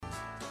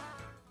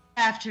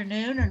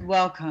Afternoon and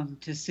welcome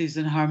to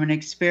Susan Harmon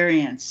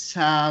Experience.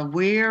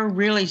 We're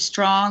really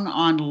strong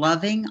on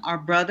loving our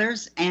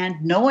brothers and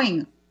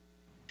knowing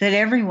that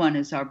everyone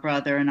is our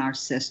brother and our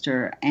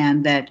sister,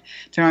 and that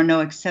there are no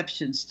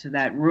exceptions to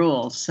that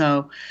rule.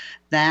 So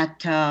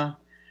that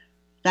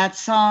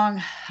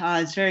song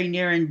is very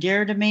near and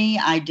dear to me.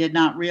 I did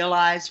not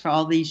realize for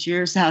all these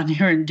years how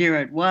near and dear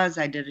it was.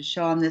 I did a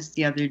show on this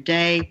the other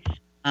day.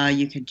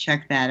 You can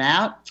check that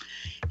out.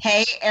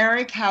 Hey,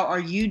 Eric, how are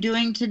you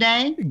doing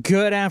today?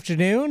 Good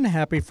afternoon.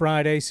 Happy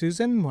Friday,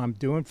 Susan. I'm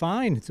doing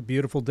fine. It's a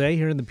beautiful day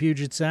here in the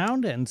Puget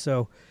Sound, and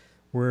so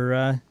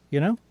we're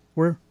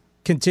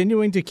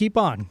continuing to keep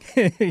on.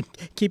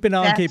 Keep it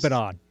on, keep it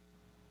on.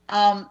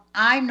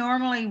 I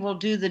normally will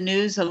do the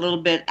news a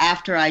little bit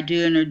after I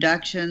do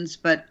introductions,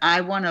 but I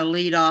want to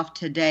lead off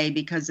today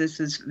because this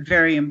is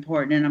very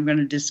important, and I'm going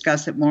to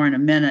discuss it more in a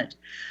minute.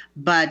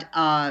 But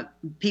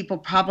people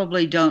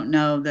probably don't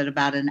know that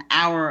about an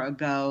hour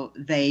ago,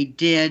 they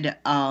did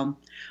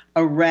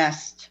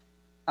arrest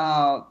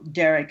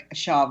Derek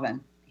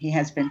Chauvin. He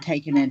has been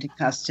taken into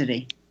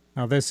custody.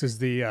 Now, this is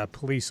the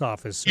police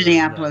officer.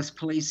 Minneapolis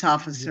police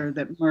officer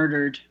that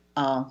murdered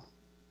an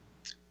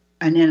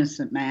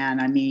innocent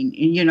man. I mean,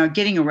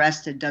 getting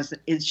arrested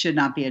it should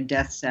not be a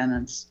death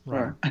sentence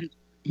for, right.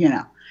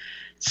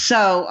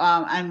 So,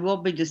 and we'll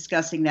be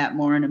discussing that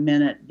more in a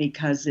minute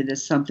because it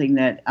is something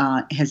that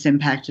has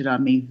impacted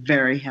on me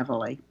very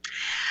heavily.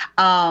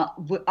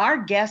 Our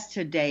guest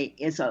today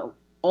is don't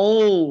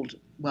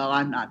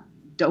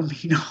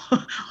mean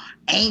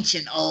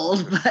ancient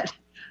old, but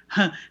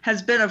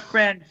has been a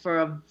friend for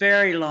a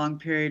very long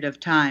period of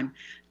time,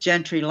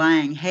 Gentry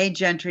Lange. Hey,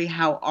 Gentry,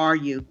 how are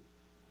you?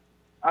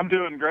 I'm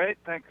doing great.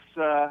 Thanks.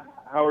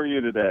 How are you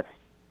today?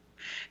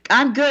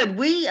 I'm good.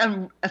 We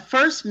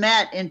first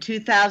met in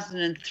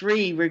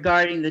 2003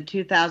 regarding the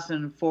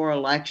 2004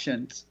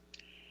 elections.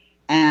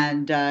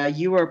 And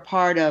you were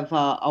part of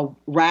a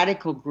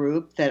radical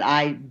group that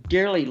I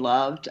dearly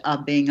loved,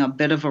 being a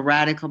bit of a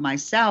radical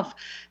myself.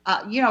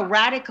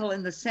 Radical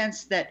in the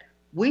sense that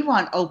we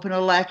want open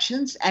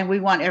elections and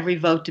we want every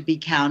vote to be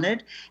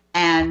counted.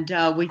 And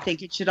we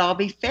think it should all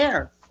be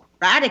fair.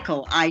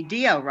 Radical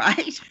idea,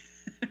 right?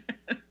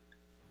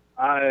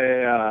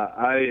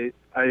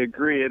 I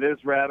agree. It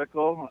is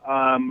radical.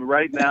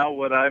 Right now,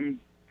 what I'm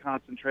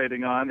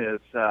concentrating on is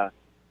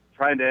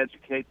trying to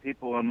educate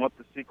people on what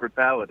the secret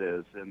ballot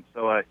is. And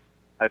so I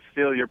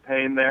feel your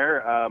pain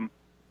there.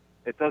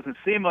 It doesn't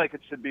seem like it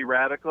should be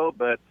radical,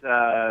 but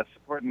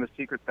supporting the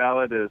secret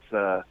ballot is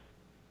to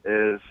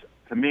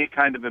me,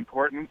 kind of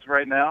important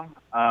right now.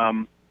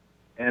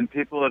 And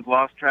people have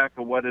lost track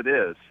of what it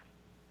is.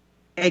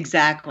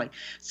 Exactly.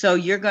 So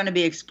you're going to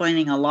be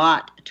explaining a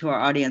lot to our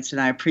audience,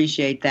 and I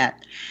appreciate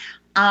that.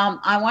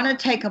 I want to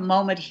take a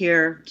moment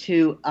here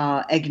to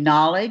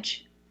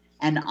acknowledge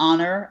and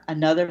honor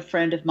another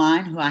friend of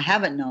mine who I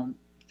haven't known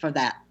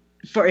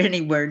for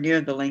anywhere near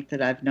the length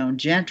that I've known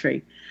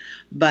Gentry.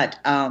 But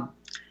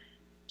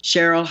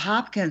Cheryl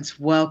Hopkins,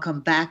 welcome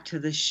back to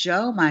the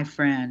show, my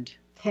friend.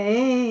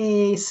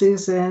 Hey,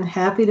 Susan.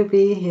 Happy to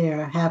be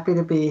here.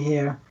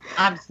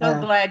 I'm so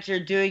glad you're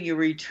doing your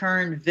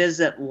return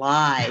visit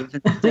live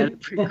instead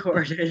of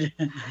recorded.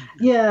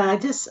 Yeah, I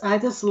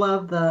just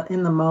love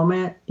in the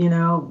moment,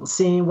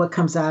 seeing what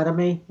comes out of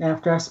me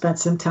after I spent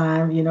some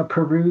time,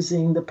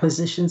 perusing the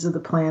positions of the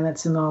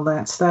planets and all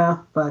that stuff.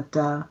 But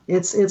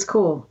it's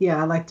cool.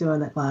 Yeah, I like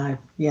doing it live.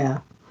 Yeah.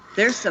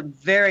 There's some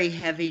very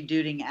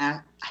heavy-duty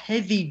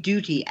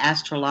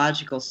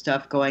astrological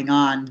stuff going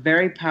on,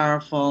 very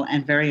powerful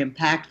and very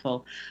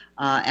impactful,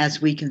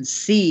 as we can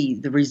see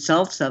the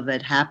results of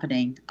it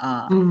happening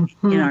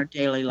in our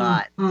daily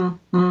lives.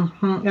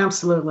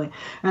 Absolutely.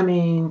 I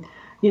mean,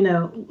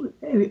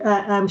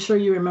 I'm sure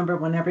you remember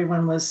when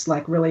everyone was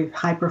like really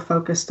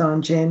hyper-focused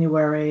on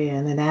January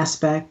and an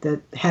aspect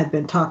that had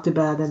been talked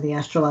about in the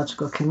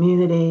astrological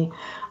community.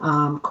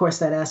 Of course,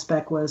 that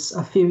aspect was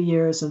a few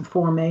years in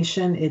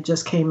formation. It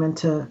just came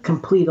into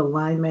complete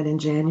alignment in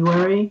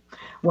January.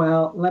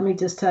 Well, let me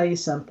just tell you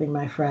something,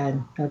 my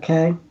friend,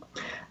 okay?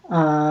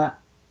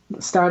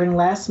 Starting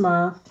last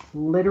month,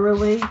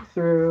 literally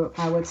through,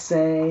 I would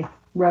say,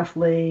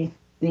 roughly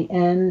the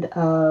end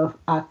of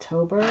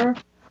October,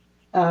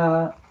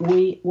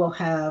 we will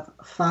have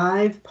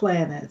 5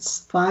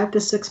 to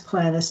 6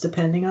 planets,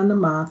 depending on the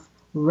month,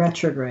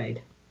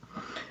 retrograde.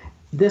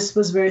 This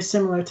was very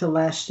similar to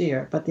last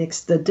year, but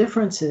the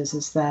difference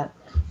is that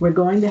we're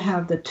going to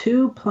have the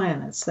 2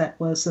 planets that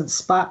was in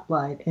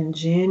spotlight in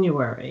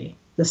January,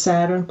 the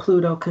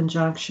Saturn-Pluto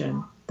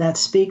conjunction, that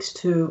speaks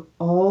to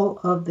all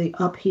of the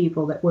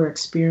upheaval that we're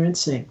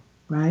experiencing,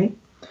 right?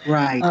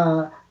 Right.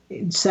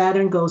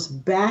 Saturn goes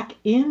back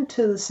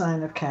into the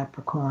sign of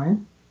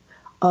Capricorn,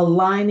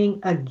 aligning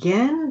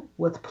again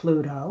with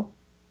Pluto,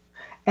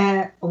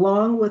 and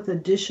along with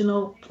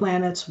additional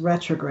planets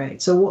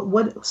retrograde.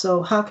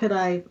 So how could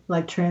I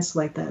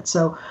translate that?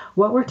 So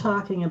what we're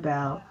talking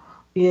about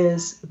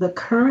is the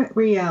current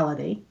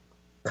reality,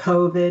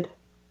 COVID,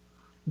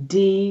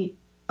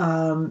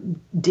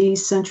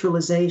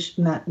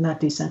 decentralization, not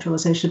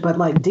decentralization, but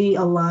like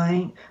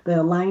de-align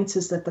the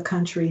alliances that the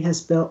country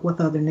has built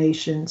with other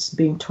nations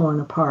being torn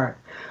apart.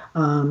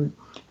 Um,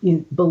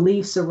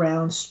 Beliefs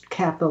around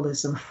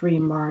capitalism, free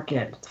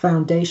market,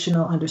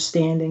 foundational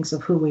understandings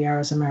of who we are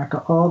as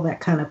America, all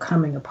that kind of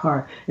coming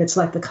apart. It's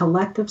like the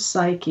collective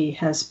psyche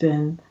has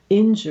been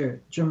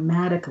injured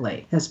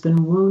dramatically, has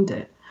been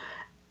wounded.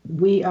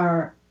 We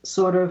are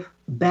sort of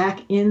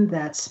back in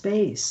that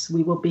space.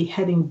 We will be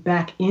heading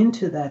back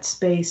into that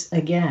space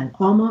again,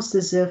 almost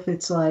as if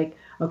it's like,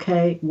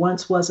 okay,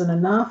 once wasn't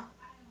enough,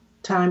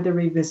 time to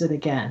revisit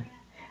again.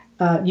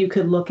 You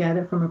could look at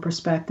it from a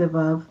perspective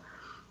of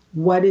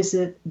what is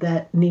it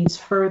that needs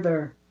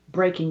further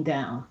breaking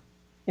down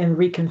and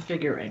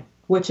reconfiguring,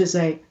 which is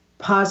a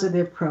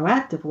positive,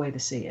 proactive way to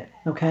see it.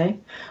 Okay.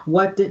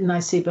 What didn't I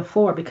see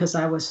before because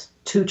I was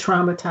too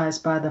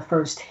traumatized by the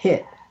first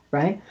hit,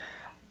 right?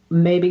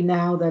 Maybe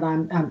now that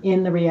I'm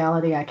in the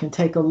reality, I can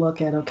take a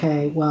look at,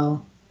 okay,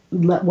 well,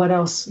 what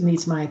else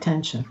needs my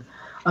attention?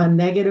 A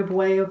negative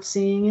way of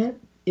seeing it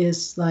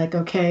is like,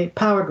 okay,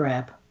 power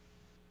grab.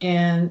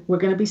 And we're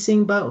going to be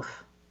seeing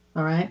both.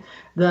 All right.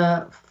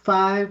 The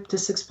 5 to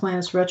 6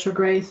 planets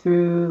retrograde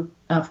through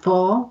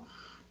fall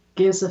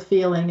gives a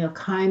feeling of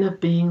kind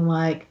of being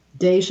like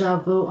deja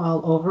vu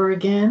all over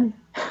again.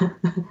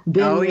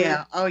 Oh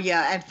yeah, oh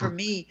yeah. And for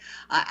me,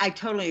 I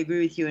totally agree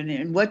with you.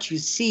 And what you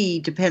see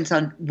depends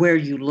on where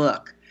you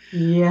look.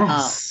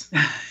 Yes.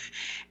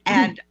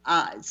 And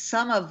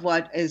some of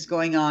what is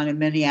going on in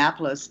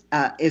Minneapolis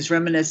is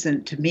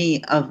reminiscent to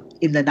me of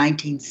in the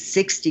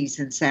 1960s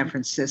in San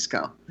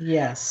Francisco.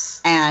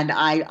 Yes. And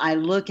I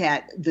look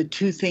at the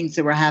two things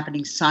that were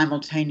happening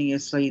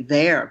simultaneously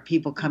there,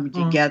 people coming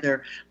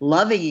together,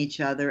 loving each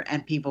other,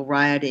 and people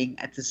rioting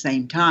at the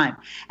same time.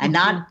 And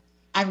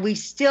and we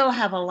still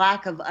have a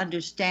lack of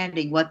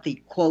understanding what the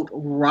quote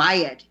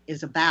riot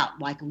is about.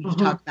 Like we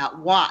talked about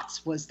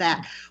Watts, was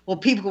that, well,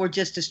 people were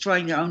just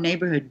destroying their own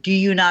neighborhood. Do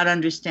you not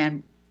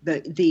understand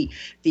the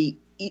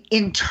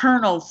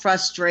internal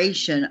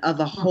frustration of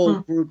a whole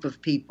group of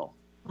people?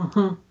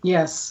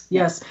 Yes,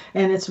 yes.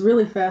 And it's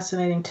really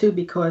fascinating too,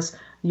 because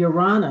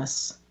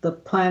Uranus, the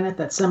planet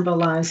that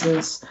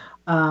symbolizes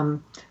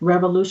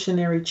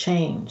revolutionary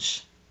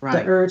change,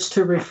 the urge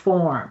to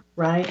reform,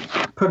 right?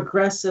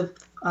 Progressive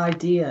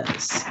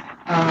ideas,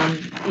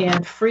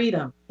 and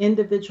freedom,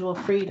 individual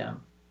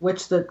freedom,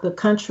 which the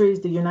countries,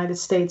 the United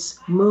States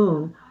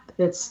moon,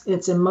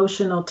 its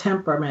emotional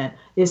temperament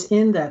is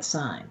in that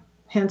sign.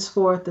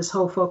 Henceforth, this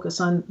whole focus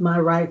on my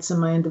rights and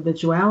my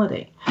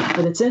individuality.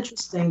 But it's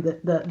interesting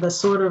that the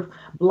sort of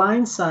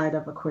blind side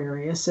of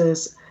Aquarius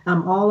is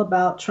I'm all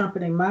about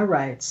trumpeting my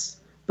rights,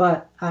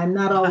 but I'm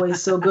not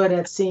always so good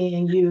at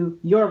seeing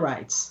your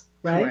rights.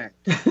 Right.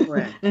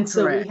 Correct. And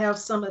so we have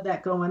some of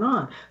that going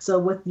on. So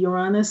with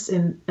Uranus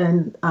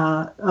and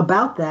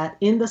about that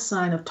in the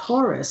sign of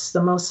Taurus,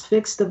 the most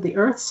fixed of the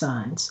earth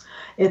signs,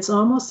 it's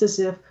almost as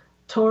if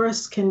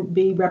Taurus can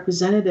be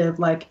representative,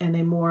 like in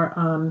a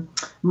more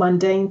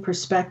mundane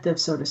perspective,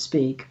 so to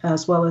speak,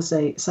 as well as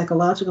a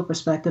psychological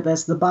perspective,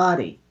 as the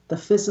body, the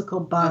physical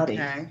body.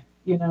 Okay.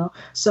 You know,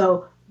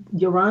 so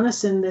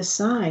Uranus in this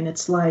sign,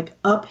 it's like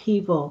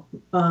upheaval,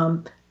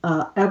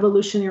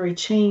 evolutionary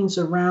change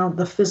around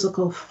the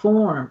physical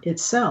form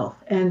itself.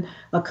 And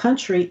a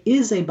country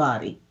is a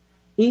body.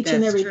 Each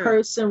and every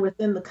person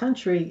within the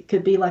country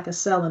could be like a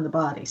cell in the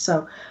body.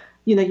 So,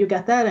 you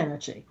got that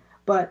energy.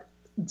 But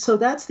so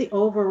that's the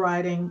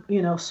overriding,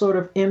 sort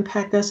of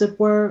impact, as it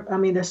were. I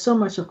mean, there's so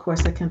much, of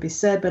course, that can be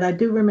said. But I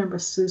do remember,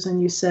 Susan,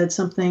 you said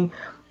something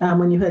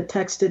when you had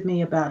texted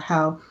me about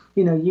how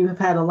you have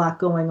had a lot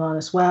going on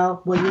as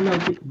well. Well,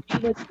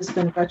 Venus has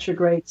been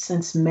retrograde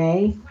since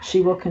May.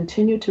 She will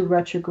continue to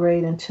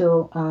retrograde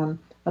until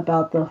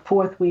about the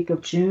 4th week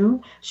of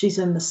June. She's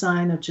in the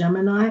sign of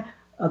Gemini,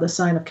 the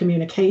sign of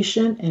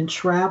communication and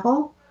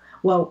travel.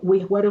 Well,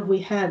 what have we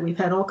had? We've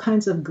had all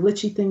kinds of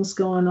glitchy things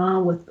going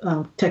on with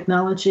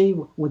technology,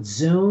 with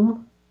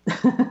Zoom,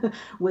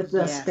 with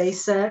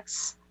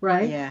SpaceX,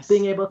 right? Yes.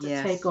 Being able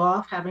to take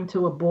off, having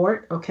to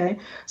abort. Okay.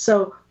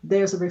 So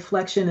there's a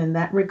reflection in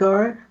that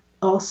regard.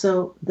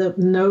 Also, the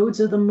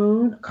nodes of the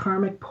moon,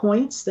 karmic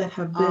points that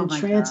have been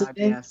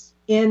transiting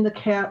in the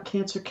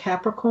Cancer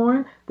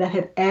Capricorn, that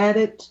had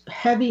added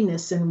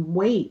heaviness and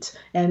weight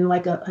and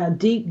like a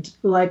deep,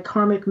 like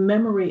karmic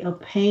memory of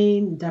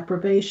pain,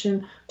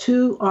 deprivation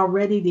to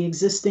already the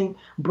existing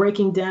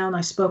breaking down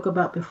I spoke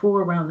about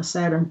before around the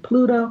Saturn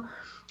Pluto.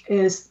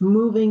 Has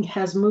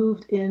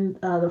moved in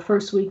the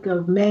first week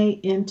of May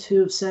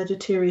into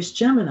Sagittarius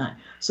Gemini.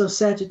 So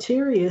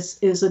Sagittarius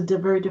is a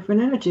very different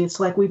energy. It's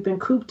like we've been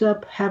cooped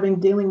up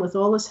dealing with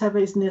all this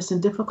heaviness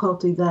and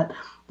difficulty that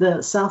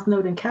the South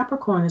Node in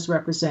Capricorn is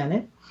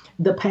represented,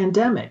 the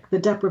pandemic, the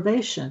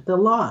deprivation, the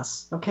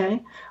loss, okay,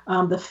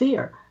 the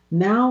fear.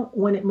 Now,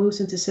 when it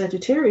moves into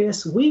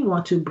Sagittarius, we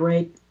want to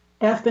break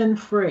effing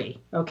free,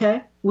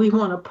 okay? We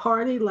want to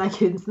party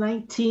like it's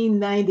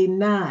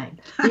 1999.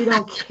 We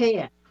don't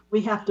care.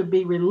 we have to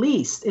be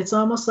released. It's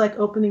almost like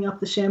opening up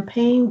the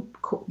champagne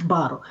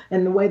bottle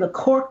and the way the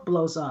cork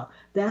blows off.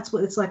 That's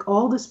what it's like.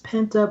 All this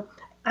pent up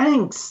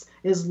angst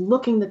is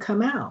looking to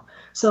come out.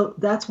 So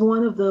that's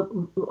one of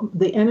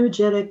the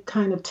energetic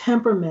kind of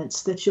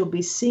temperaments that you'll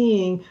be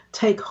seeing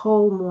take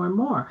hold more and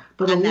more.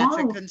 And that's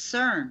a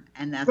concern.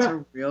 And that's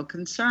a real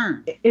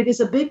concern. It is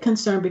a big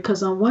concern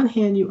because on one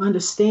hand, you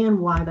understand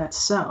why that's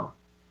so.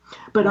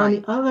 But on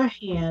the other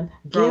hand,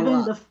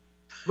 given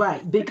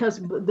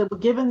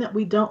that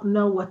we don't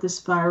know what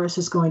this virus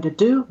is going to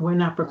do, we're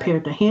not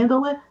prepared to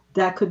handle it.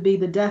 That could be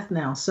the death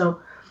knell. So,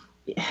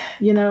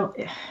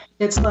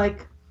 it's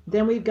like,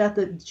 then we've got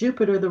the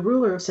Jupiter, the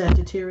ruler of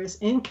Sagittarius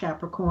in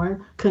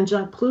Capricorn,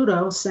 conjunct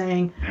Pluto,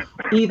 saying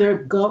either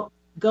go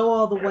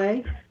all the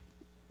way,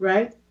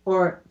 right,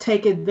 or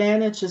take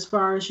advantage as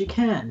far as you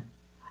can.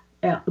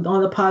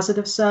 On the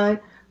positive side,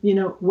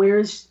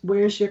 where's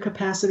your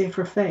capacity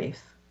for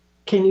faith?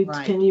 Can you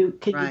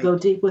go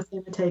deep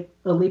within and take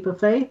a leap of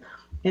faith?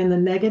 In the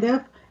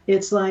negative,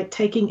 it's like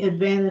taking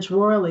advantage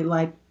royally,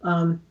 like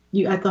I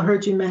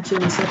heard you mention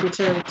the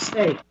Secretary of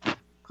State,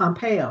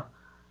 Pompeo.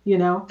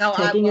 No, I'm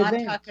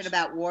talking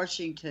about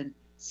Washington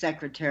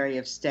Secretary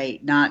of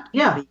State, not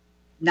the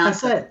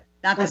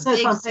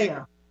big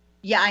Pompeo.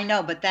 Yeah, I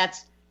know, but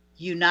that's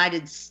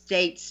United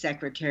States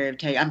Secretary of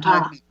State. I'm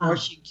talking about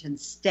Washington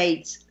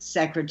State's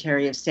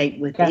Secretary of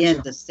State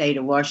within the state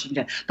of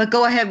Washington. But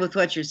go ahead with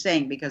what you're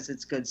saying because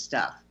it's good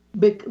stuff.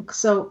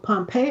 So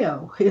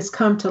Pompeo has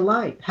come to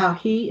light how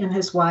he and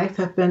his wife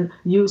have been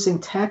using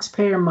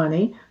taxpayer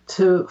money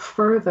to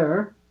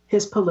further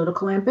his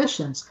political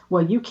ambitions.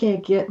 Well, you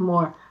can't get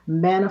more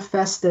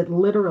manifested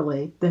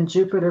literally than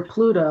Jupiter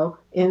Pluto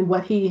in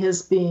what's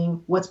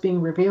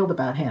being revealed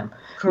about him.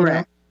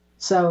 Correct.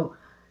 So,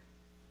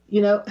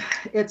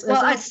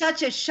 it's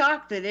such a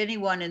shock that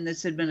anyone in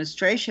this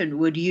administration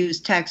would use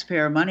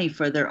taxpayer money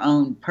for their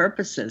own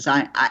purposes.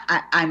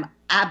 I'm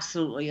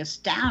absolutely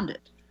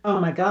astounded. Oh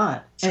my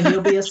God. And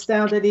you'll be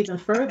astounded even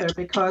further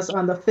because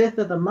on the 5th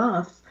of the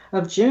month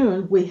of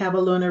June, we have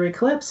a lunar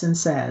eclipse in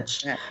Sag.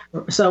 Yeah.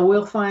 So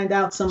we'll find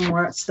out some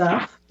more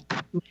stuff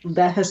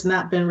that has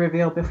not been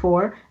revealed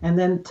before. And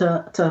then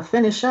to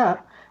finish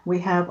up, we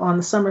have on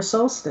the summer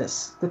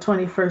solstice, the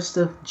 21st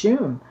of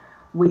June,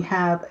 we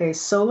have a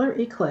solar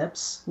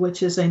eclipse,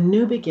 which is a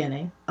new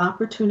beginning,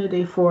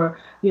 opportunity for,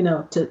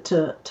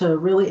 to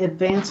really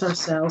advance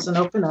ourselves and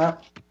open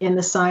up in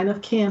the sign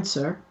of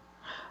Cancer.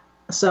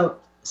 So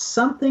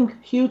something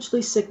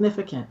hugely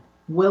significant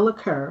will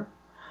occur,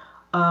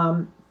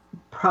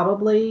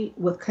 probably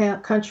with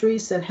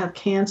countries that have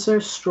Cancer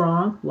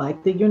strong,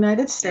 like the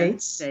United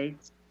States.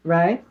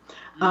 Right?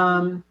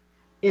 Mm-hmm.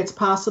 It's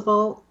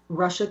possible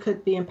Russia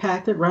could be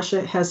impacted.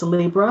 Russia has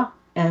Libra,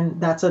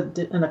 and that's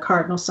in a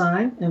cardinal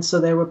sign, and so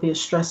there would be a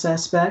stress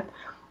aspect.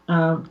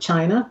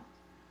 China,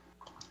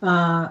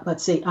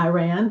 let's see,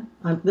 Iran,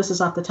 this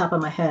is off the top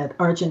of my head.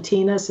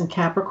 Argentina's in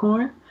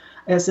Capricorn.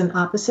 As an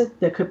opposite,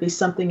 there could be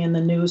something in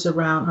the news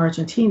around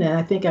Argentina.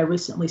 I think I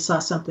recently saw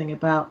something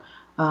about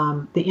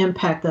the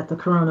impact that the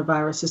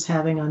coronavirus is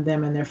having on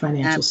them and their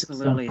financial system.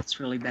 Absolutely, it's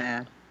really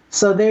bad.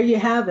 So there you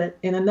have it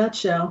in a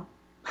nutshell.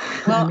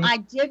 Well, I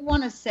did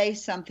want to say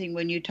something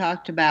when you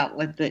talked about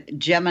with the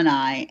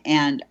Gemini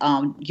and,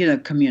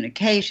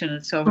 communication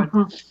and so forth.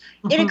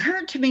 Mm-hmm. It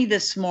occurred to me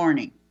this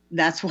morning.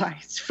 That's why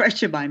it's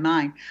fresh in my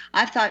mind.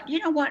 I thought, you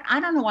know what? I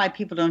don't know why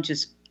people don't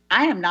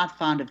I am not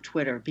fond of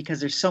Twitter because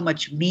there's so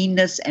much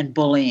meanness and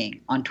bullying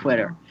on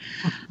Twitter.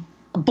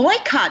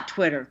 Boycott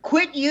Twitter.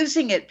 Quit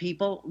using it,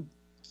 people.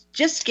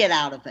 Just get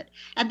out of it.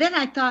 And then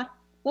I thought,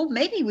 well,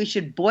 maybe we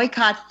should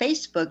boycott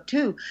Facebook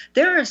too.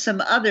 There are some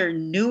other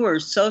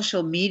newer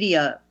social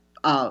media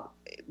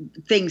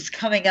things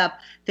coming up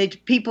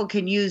that people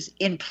can use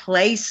in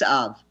place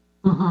of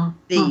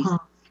these. Mm-hmm.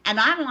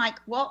 And I'm like,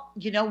 well,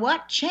 you know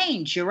what?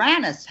 Change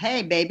Uranus.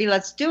 Hey, baby,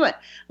 let's do it.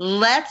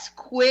 Let's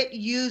quit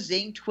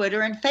using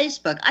Twitter and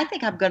Facebook. I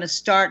think I'm going to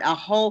start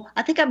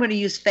I think I'm going to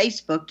use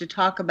Facebook to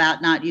talk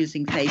about not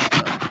using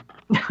Facebook.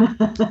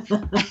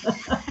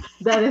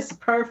 That is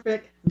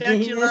perfect.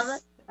 Don't you love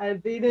it?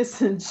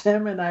 Venus and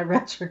Gemini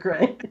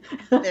retrograde.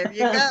 There you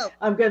go.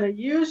 I'm going to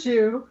use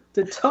you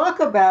to talk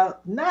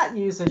about not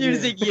using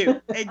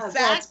you. Exactly.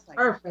 That's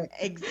perfect.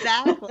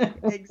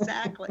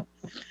 Exactly.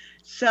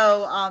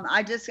 So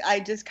I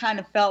just kind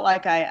of felt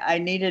like I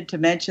needed to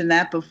mention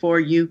that before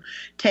you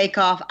take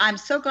off. I'm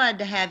so glad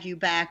to have you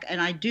back,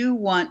 and I do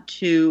want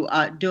to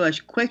do a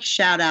quick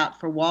shout out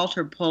for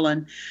Walter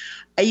Pullen.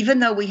 Even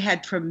though we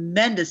had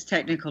tremendous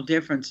technical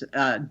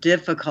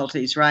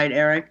difficulties, right,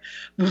 Eric,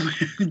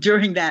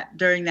 during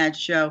that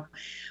show,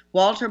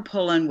 Walter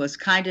Pullen was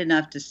kind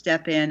enough to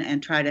step in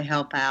and try to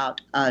help out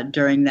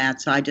during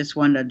that. So I just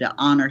wanted to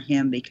honor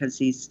him because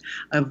he's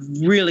a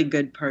really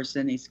good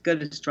person. He's a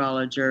good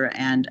astrologer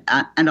and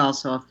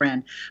also a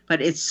friend.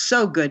 But it's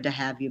so good to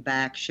have you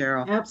back,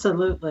 Cheryl.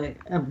 Absolutely.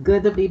 I'm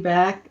good to be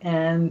back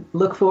and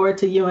look forward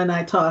to you and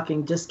I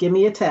talking. Just give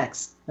me a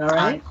text. All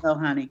right? So,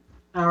 honey.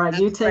 All right.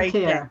 You take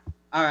care.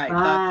 All right.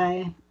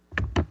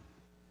 Bye.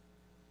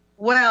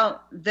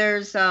 Well,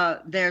 there's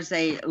a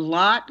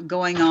lot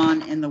going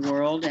on in the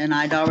world, and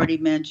I'd already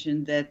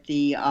mentioned that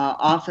the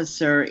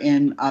officer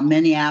in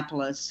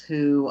Minneapolis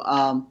who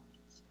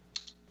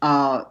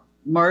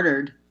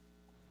murdered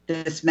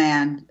this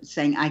man,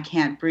 saying, "I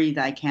can't breathe,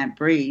 I can't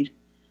breathe."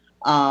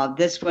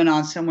 This went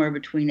on somewhere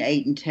between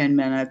 8 and 10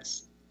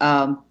 minutes.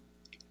 And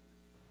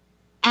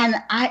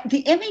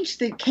the image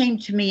that came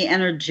to me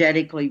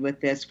energetically with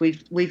this,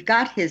 we've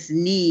got his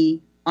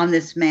knee on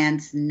this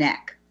man's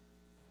neck,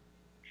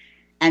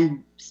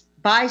 and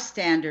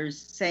bystanders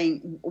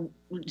saying,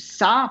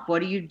 "Stop!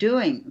 What are you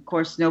doing?" Of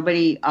course,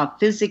 nobody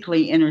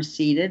physically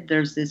interceded.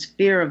 There's this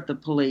fear of the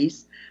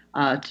police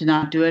to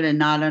not do it and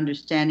not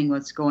understanding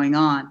what's going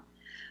on.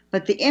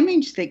 But the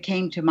image that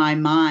came to my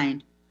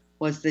mind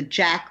was the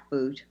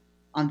jackboot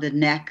on the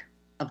neck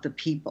of the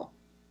people.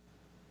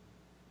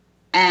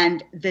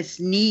 And this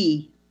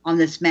knee on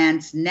this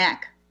man's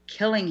neck,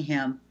 killing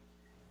him,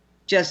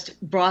 just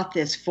brought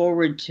this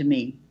forward to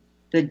me,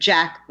 the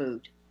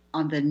jackboot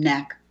on the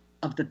neck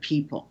of the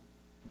people.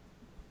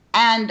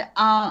 And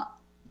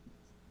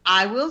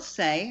I will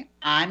say,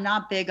 I'm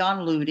not big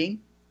on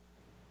looting,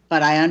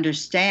 but I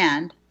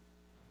understand.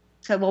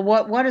 So, well,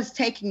 what does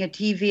taking a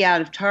TV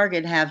out of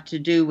Target have to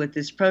do with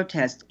this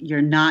protest?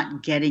 You're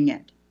not getting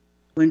it.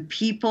 When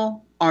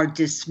people are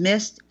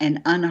dismissed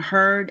and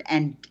unheard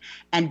and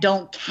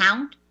don't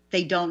count,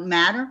 they don't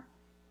matter,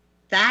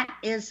 that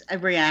is a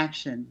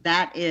reaction.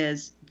 That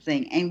is the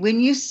thing. And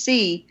when you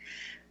see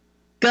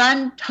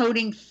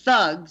gun-toting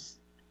thugs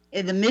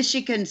in the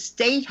Michigan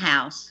State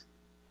House,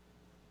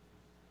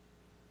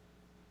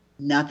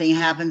 nothing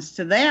happens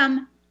to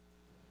them.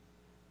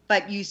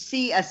 But you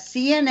see a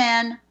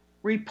CNN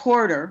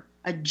reporter,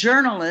 a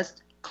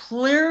journalist,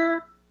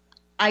 clear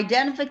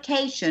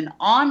identification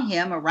on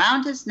him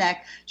around his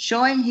neck,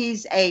 showing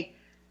he's a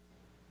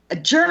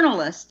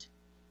journalist,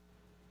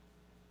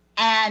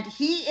 and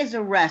he is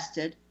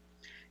arrested.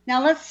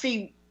 Now let's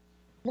see,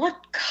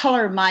 what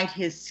color might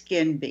his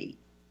skin be?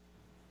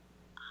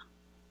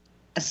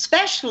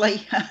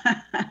 Especially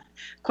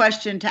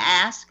question to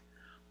ask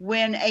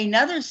when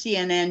another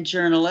CNN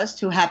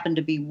journalist who happened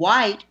to be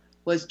white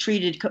was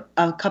treated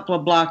a couple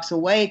of blocks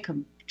away,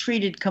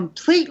 treated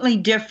completely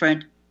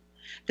different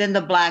than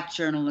the black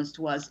journalist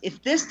was.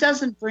 If this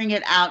doesn't bring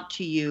it out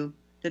to you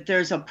that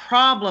there's a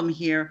problem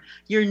here,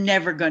 you're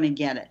never going to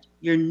get it.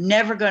 You're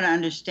never going to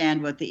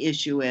understand what the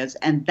issue is.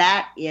 And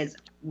that is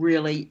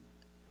really,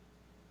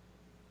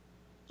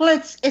 well,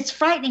 it's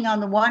frightening on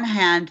the one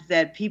hand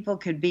that people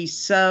could be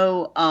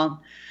so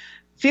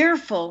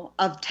fearful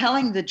of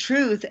telling the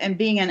truth and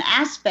being an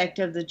aspect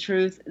of the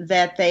truth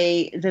that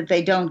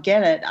they don't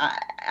get it.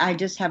 I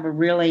just have a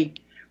really,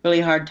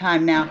 really hard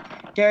time. Now,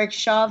 Derek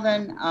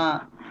Chauvin,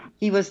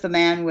 he was the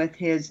man with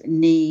his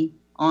knee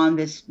on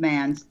this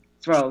man's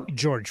throat.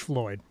 George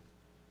Floyd.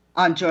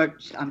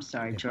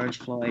 George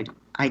Floyd.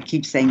 I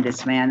keep saying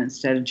this man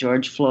instead of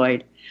George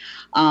Floyd.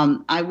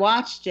 I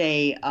watched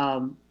a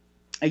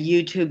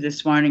YouTube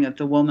this morning of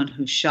the woman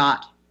who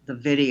shot the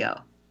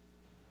video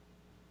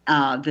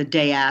the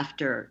day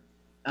after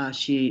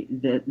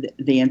the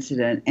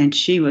incident, and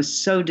she was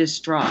so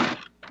distraught.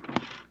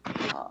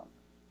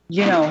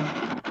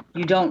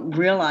 You don't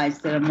realize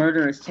that a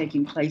murder is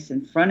taking place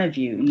in front of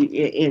you.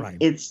 Right.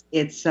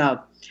 It's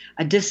a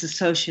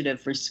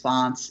disassociative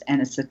response,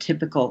 and it's a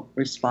typical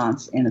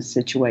response in a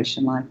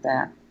situation like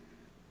that.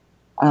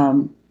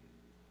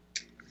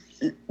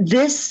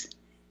 This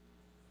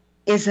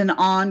is an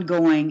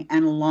ongoing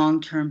and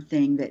long-term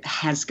thing that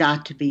has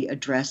got to be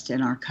addressed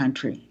in our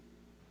country.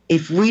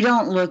 If we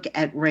don't look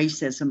at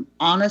racism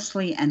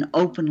honestly and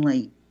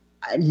openly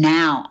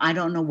now, I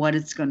don't know what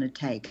it's going to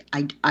take.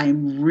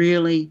 I'm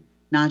really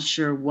not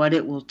sure what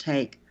it will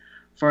take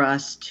for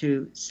us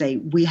to say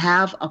we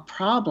have a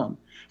problem,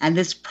 and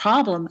this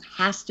problem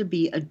has to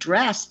be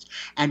addressed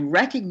and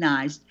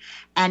recognized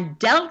and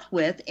dealt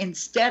with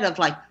instead of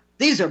like,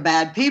 these are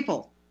bad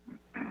people.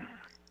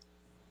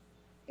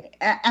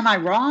 Am I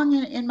wrong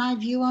in my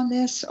view on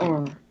this,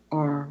 or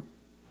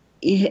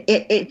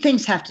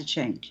things have to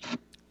change?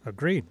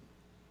 Agreed.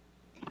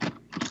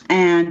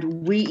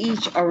 And we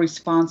each are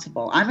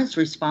responsible. I'm as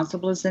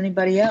responsible as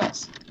anybody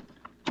else.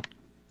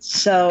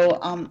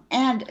 So,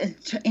 and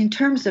in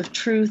terms of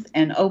truth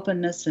and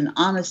openness and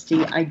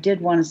honesty, I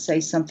did want to say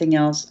something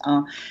else.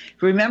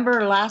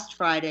 Remember last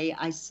Friday,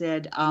 I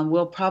said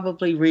we'll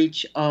probably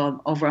reach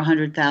over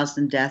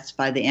 100,000 deaths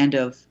by the end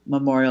of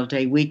Memorial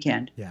Day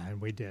weekend. Yeah,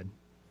 and we did.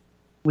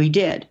 We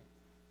did.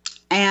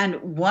 And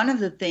one of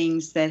the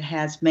things that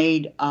has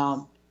made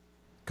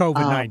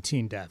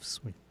COVID-19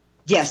 deaths.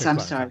 Yes, I'm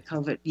sorry.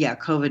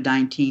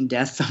 COVID-19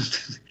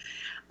 deaths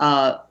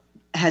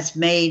has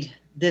made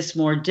this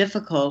more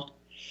difficult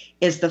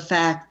is the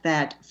fact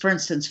that, for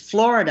instance,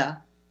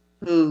 Florida,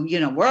 who,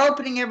 we're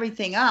opening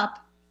everything up,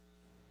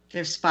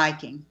 they're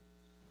spiking.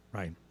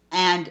 Right.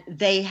 And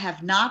they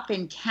have not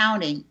been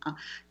counting.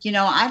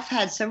 I've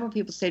had several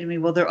people say to me,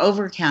 well, they're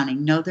overcounting.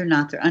 No, they're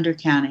not. They're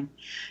undercounting.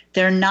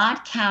 They're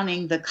not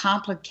counting the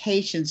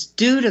complications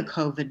due to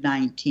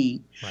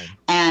COVID-19. Right.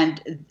 And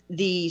And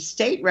the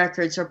state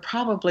records are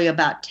probably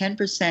about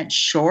 10%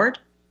 short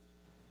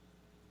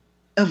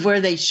of where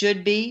they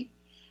should be.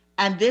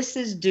 And this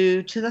is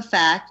due to the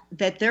fact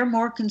that they're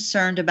more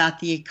concerned about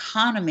the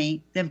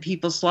economy than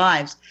people's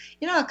lives.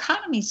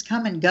 Economies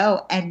come and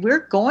go, and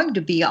we're going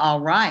to be all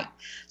right.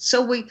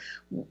 So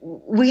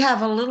we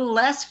have a little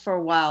less for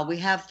a while. We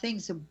have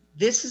things.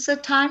 This is a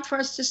time for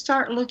us to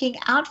start looking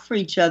out for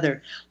each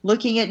other,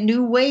 looking at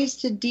new ways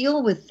to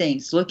deal with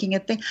things, looking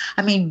at things.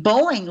 I mean,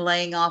 Boeing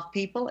laying off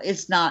people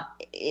isn't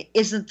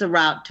the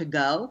route to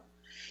go.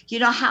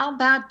 How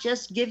about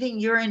just giving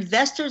your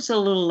investors a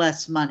little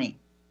less money?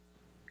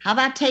 How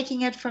about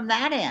taking it from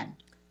that end?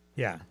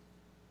 Yeah.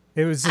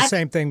 It was the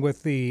same thing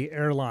with the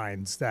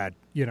airlines that,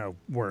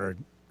 were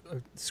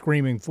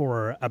screaming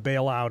for a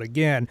bailout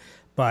again.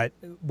 But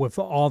with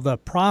all the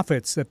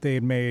profits that they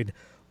had made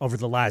over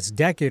the last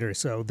decade or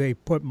so, they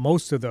put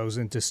most of those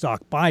into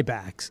stock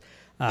buybacks.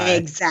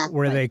 Exactly.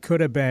 Where they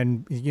could have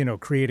been,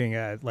 creating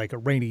a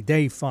rainy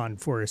day fund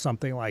for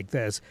something like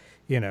this,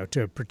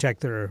 to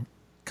protect their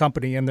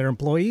company and their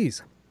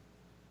employees.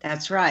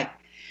 That's right.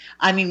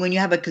 I mean, when you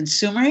have a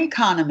consumer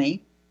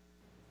economy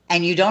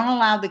and you don't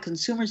allow the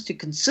consumers to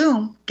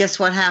consume, guess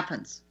what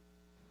happens?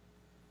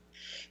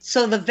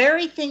 So the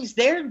very things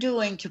they're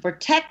doing to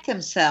protect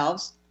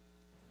themselves,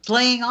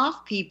 laying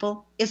off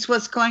people, is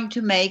what's going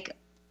to make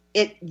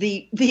it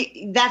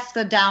that's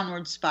the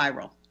downward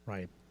spiral.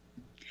 Right.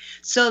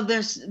 So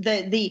there's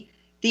the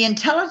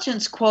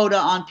intelligence quota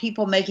on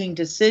people making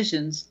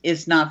decisions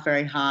is not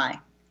very high.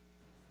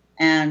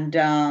 And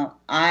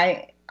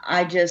I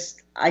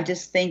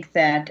just think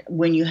that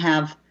when you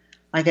have,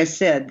 like I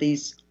said,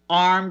 these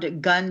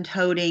armed,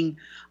 gun-toting,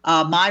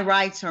 my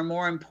rights are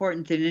more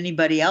important than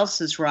anybody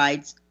else's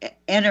rights,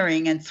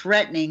 entering and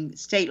threatening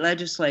state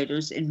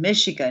legislators in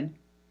Michigan,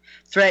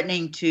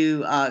 threatening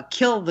to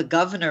kill the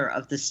governor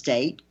of the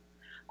state,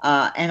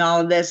 and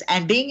all of this,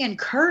 and being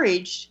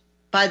encouraged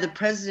by the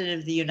President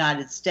of the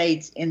United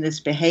States in this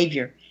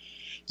behavior.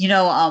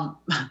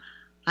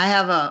 I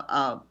have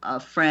a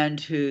friend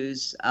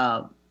who's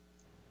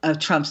a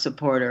Trump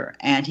supporter,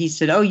 and he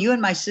said, "Oh, you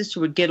and my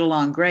sister would get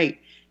along great."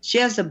 She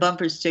has a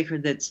bumper sticker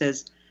that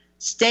says,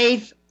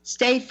 "Stay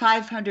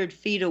 500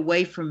 feet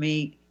away from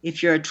me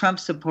if you're a Trump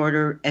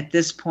supporter at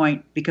this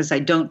point, because I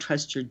don't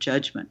trust your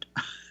judgment."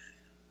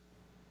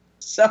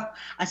 So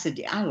I said,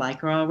 "Yeah, I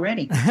like her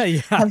already."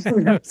 Yeah, I was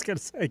going to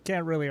say,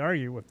 can't really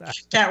argue with that.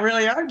 Can't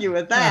really argue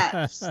with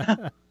that.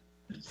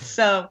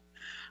 So,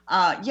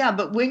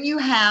 but when you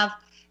have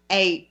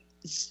a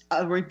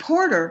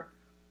reporter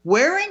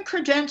wearing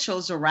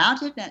credentials around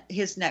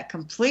his neck,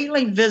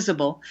 completely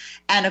visible,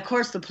 and of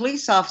course the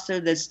police officer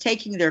that's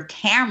taking their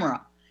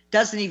camera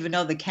doesn't even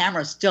know the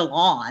camera's still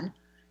on,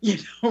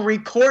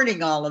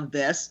 recording all of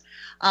this,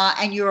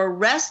 and you're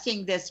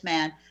arresting this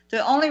man.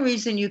 The only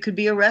reason you could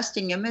be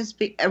arresting him is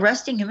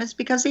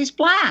because he's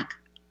black.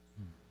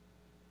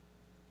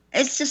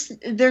 It's just,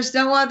 there's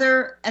no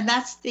other, and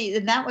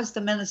that was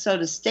the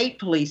Minnesota State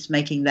Police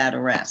making that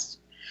arrest.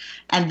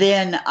 And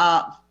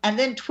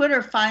then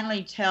Twitter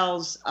finally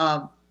tells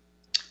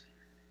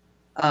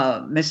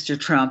Mr.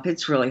 Trump,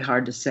 it's really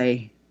hard to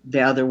say the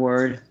other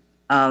word,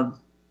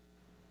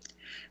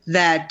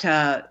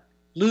 that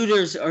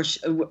looters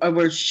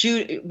were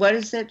shooting. What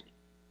is it?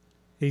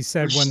 He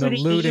said when the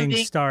looting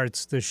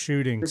starts, the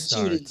shooting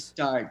starts. Shooting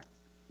starts.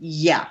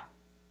 Yeah,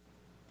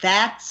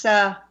 that's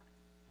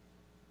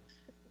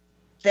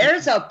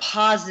there's a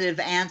positive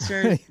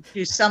answer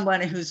to someone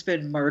who's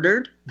been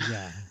murdered.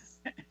 Yeah.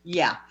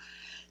 Yeah.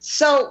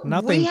 So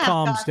nothing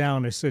calms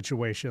down a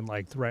situation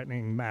like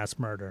threatening mass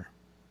murder.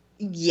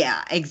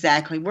 Yeah,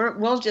 exactly.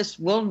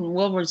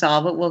 We'll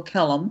resolve it. We'll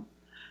kill them.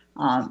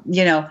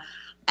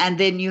 And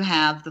then you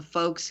have the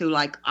folks who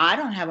I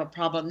don't have a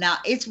problem. Now,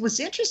 it was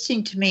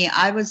interesting to me.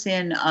 I was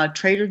in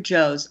Trader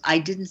Joe's. I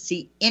didn't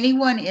see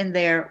anyone in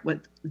there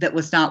that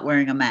was not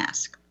wearing a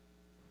mask,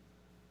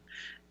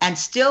 and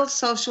still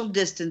social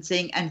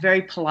distancing and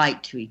very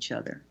polite to each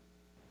other.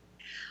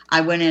 I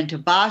went into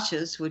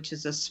Bosch's, which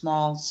is a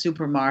small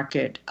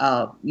supermarket,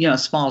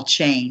 small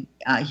chain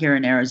here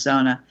in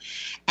Arizona.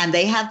 And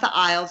they have the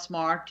aisles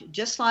marked,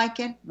 just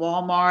like in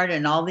Walmart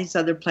and all these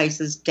other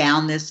places,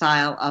 down this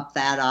aisle, up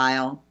that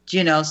aisle,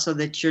 so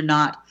that you're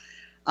not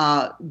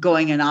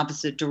going in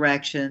opposite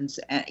directions.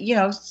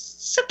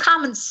 Some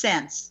common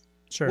sense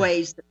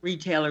ways that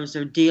retailers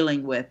are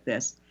dealing with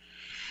this.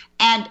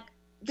 And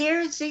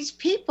there's these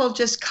people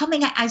just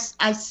coming. I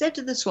said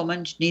to this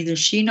woman, neither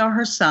she nor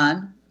her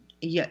son,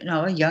 he's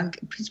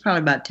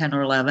probably about 10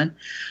 or 11,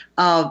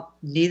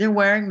 neither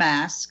wearing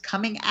masks,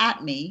 coming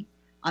at me.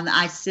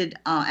 I said,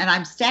 and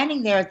I'm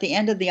standing there at the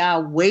end of the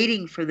aisle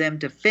waiting for them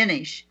to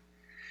finish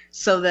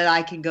so that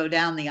I can go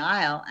down the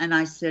aisle. And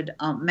I said,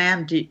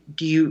 "Ma'am, do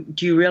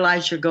you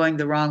realize you're going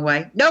the wrong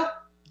way?" "Nope,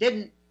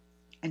 didn't."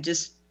 And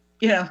just,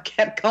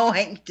 kept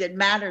going. Didn't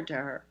matter to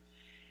her.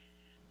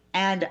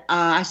 And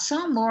I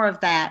saw more of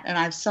that, and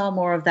I saw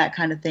more of that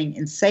kind of thing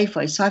in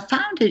Safeway. So I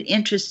found it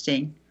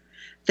interesting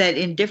that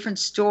in different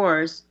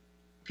stores,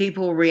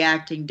 people were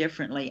reacting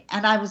differently.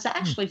 And I was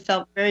actually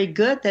felt very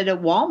good that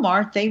at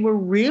Walmart, they were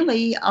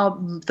really,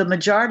 the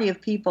majority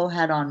of people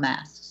had on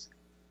masks.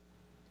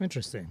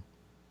 Interesting.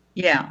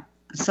 Yeah.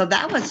 So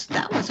that was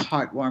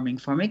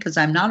heartwarming for me because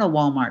I'm not a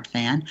Walmart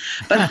fan,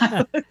 but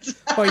I was,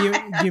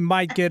 Well, you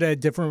might get a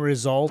different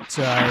result,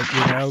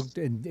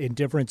 in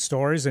different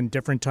stores and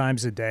different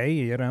times of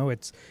day.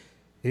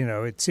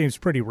 It seems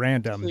pretty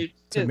random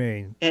to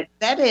me.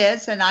 That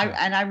is, and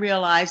I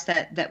realized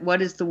that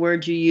what is the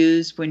word you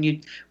use when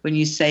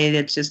you say that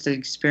it's just an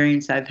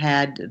experience I've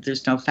had.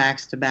 There's no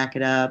facts to back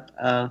it up.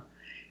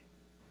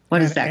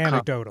 What is that called?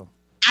 Anecdotal.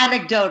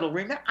 Anecdotal.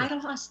 Remember, I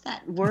lost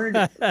that word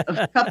a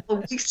couple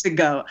of weeks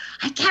ago.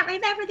 I can't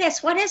remember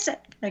this. What is it?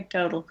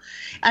 Anecdotal.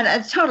 And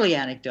it's totally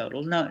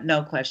anecdotal,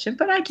 no question.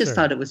 But I just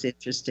thought it was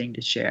interesting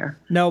to share.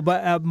 No,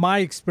 but my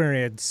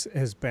experience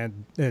has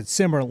been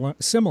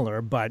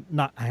similar, but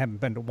not. I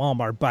haven't been to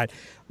Walmart. But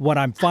what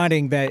I'm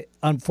finding that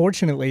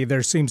unfortunately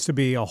there seems to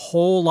be a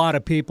whole lot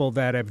of people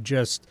that have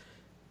just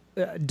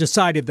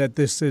decided that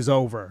this is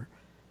over.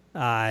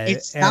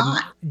 It's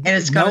not, and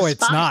it's going to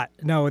it's not.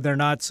 No, they're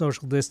not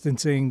social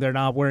distancing. They're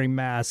not wearing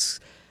masks.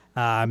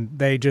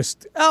 They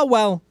just,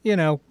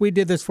 we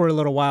did this for a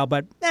little while,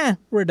 but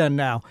we're done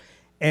now.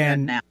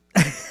 And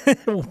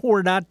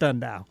we're not done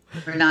now.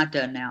 We're not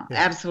done now. Yeah.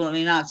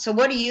 Absolutely not. So,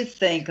 what do you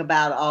think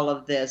about all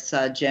of this,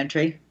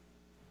 Gentry?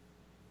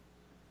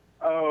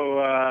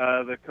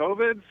 Oh, the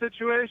COVID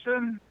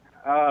situation.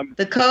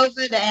 The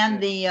COVID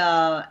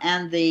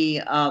and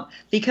the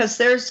because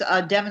there's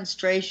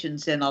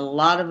demonstrations in a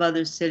lot of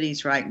other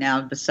cities right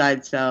now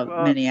besides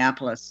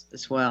Minneapolis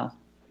as well.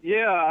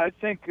 Yeah, I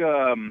think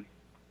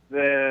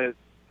that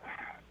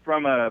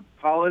from a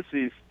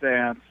policy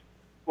stance,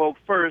 well,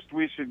 first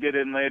we should get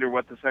in later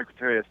what the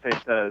Secretary of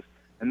State does,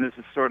 and this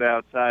is sort of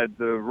outside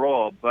the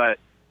role, but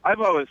I've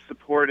always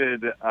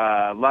supported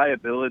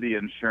liability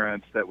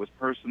insurance that was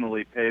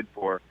personally paid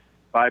for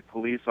by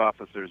police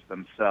officers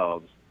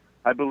themselves.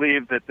 I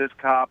believe that this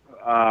cop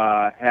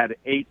had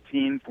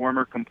 18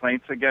 former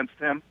complaints against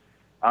him.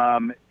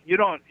 You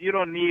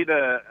don't need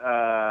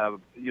a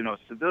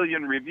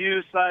civilian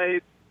review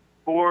site,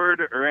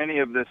 board, or any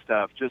of this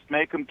stuff. Just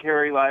make them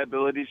carry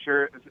liability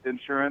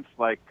insurance,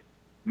 like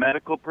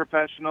medical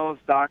professionals,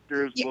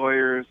 doctors,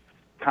 lawyers.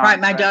 Right.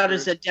 My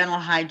daughter's a dental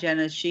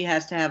hygienist. She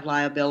has to have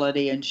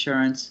liability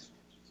insurance.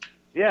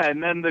 Yeah,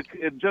 and then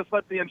just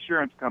let the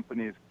insurance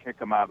companies kick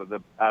them out of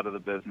the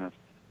business.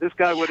 This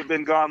guy would have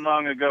been gone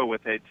long ago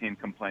with 18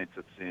 complaints,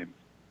 it seems.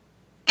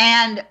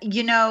 And,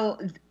 in all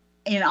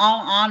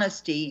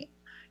honesty,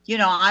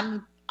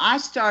 I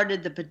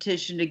started the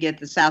petition to get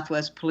the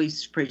Southwest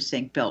Police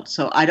Precinct built.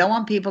 So I don't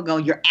want people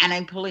going, you're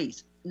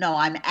anti-police. No,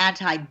 I'm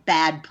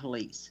anti-bad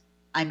police.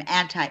 I'm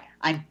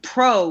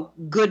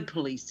pro-good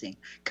policing.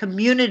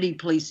 Community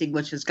policing,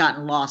 which has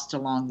gotten lost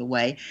along the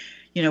way.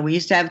 We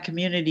used to have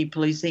community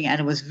policing,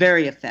 and it was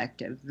very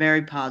effective,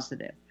 very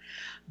positive.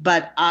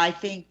 But I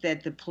think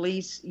that the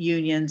police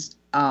unions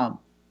have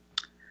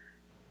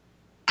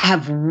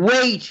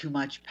way too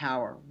much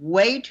power,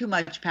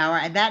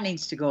 and that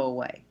needs to go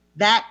away.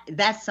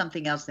 That's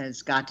something else that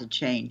has got to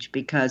change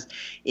because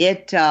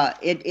it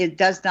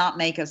does not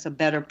make us a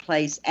better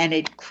place, and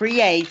it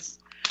creates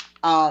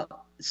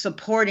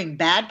supporting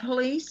bad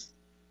police,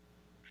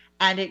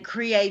 and it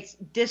creates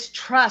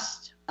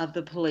distrust of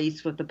the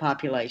police with the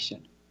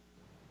population.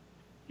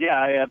 Yeah,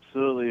 I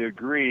absolutely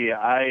agree.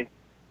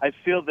 I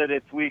feel that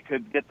if we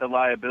could get the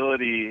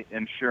liability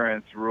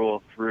insurance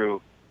rule through,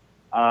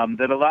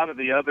 that a lot of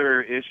the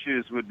other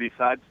issues would be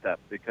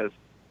sidestepped, because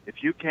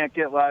if you can't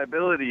get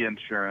liability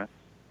insurance,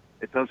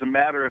 it doesn't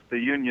matter if the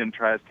union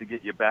tries to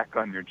get you back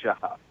on your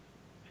job.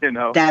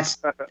 That's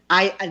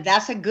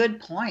a good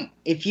point.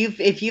 If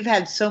you've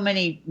had so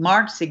many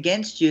marks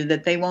against you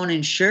that they won't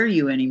insure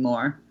you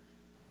anymore.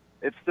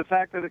 It's the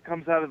fact that it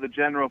comes out of the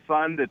general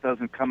fund. It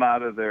doesn't come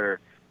out of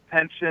their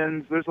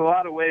pensions. There's a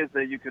lot of ways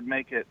that you could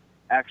make it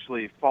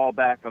actually fall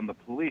back on the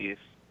police,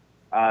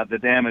 the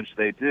damage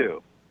they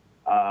do.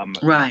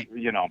 Right.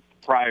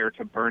 Prior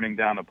to burning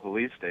down a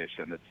police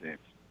station, it seems.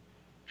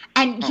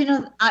 And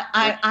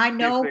I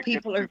know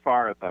people are too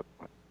far at that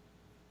point.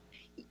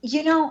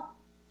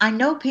 I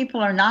know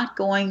people are not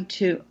going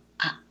to.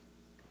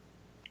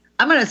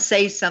 I'm going to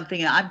say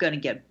something that I'm going to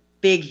get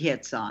big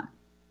hits on,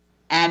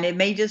 and it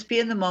may just be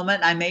in the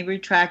moment. I may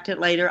retract it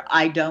later.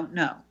 I don't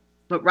know.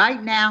 But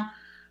right now,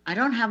 I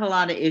don't have a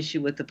lot of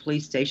issue with the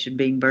police station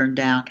being burned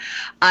down.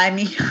 I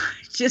mean,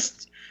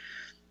 just,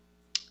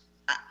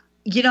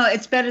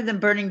 it's better than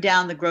burning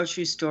down the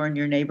grocery store in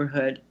your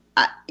neighborhood.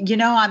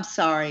 I'm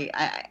sorry.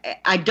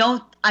 I'm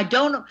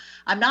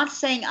not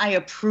saying I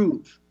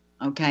approve.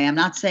 Okay. I'm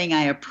not saying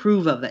I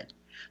approve of it,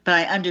 but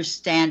I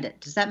understand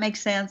it. Does that make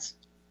sense?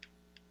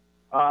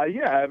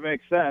 Yeah, it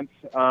makes sense.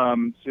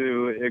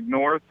 To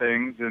ignore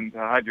things and to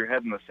hide your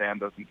head in the sand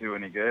doesn't do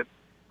any good.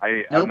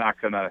 Nope. I'm not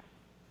going to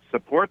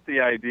support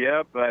the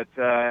idea, but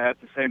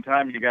at the same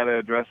time, you got to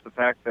address the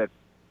fact that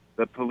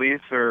the police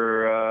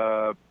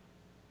are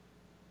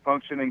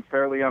functioning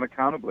fairly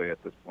unaccountably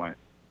at this point.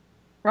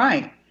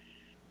 Right.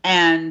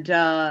 And,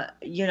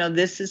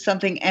 this is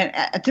something,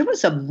 and there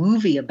was a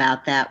movie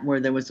about that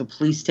where there was a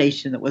police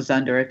station that was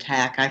under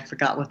attack. I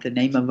forgot what the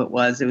name of it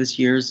was. It was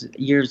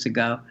years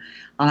ago.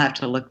 I'll have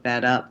to look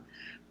that up.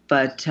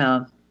 But,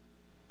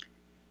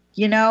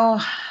 you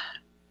know,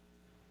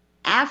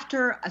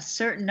 after a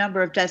certain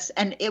number of deaths,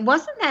 and it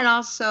wasn't that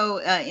also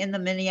in the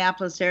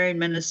Minneapolis area in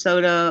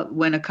Minnesota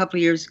when a couple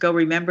of years ago,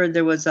 remember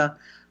there was a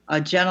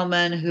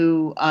gentleman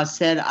who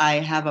said, I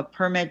have a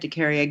permit to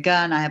carry a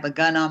gun. I have a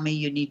gun on me.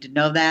 You need to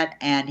know that.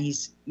 And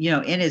he's,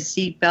 in his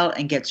seatbelt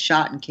and gets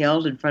shot and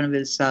killed in front of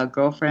his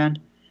girlfriend.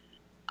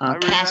 I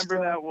remember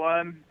that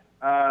one.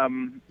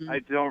 I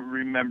don't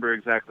remember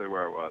exactly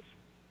where it was.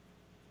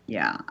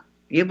 Yeah,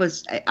 it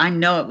was. I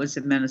know it was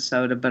in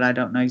Minnesota, but I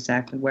don't know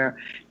exactly where.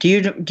 Do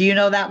you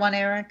know that one,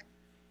 Eric?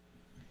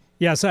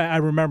 Yes, I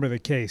remember the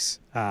case.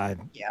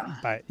 Yeah.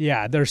 But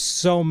yeah, there's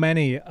so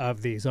many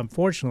of these.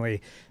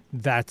 Unfortunately,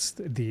 that's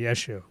the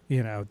issue.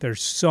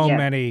 There's so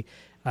many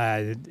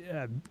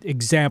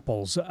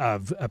examples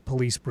of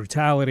police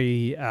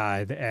brutality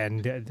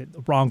and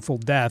wrongful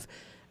death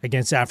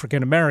against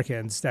African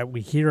Americans that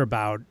we hear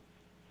about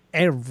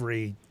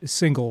every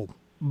single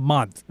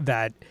month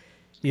that,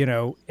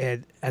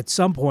 at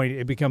some point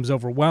it becomes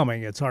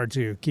overwhelming. It's hard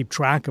to keep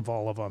track of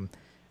all of them.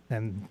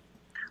 And,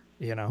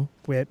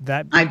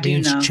 that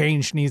means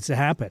change needs to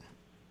happen.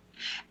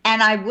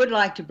 And I would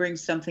like to bring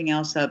something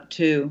else up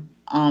too,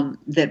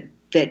 that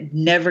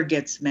never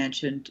gets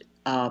mentioned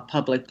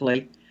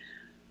publicly.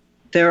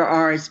 There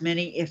are as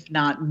many, if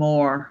not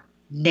more,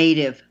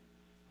 Native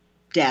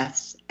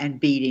deaths and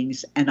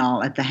beatings and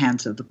all at the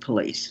hands of the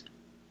police.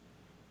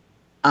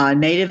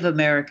 Native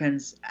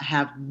Americans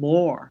have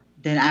more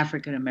than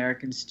African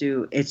Americans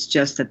do. It's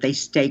just that they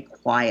stay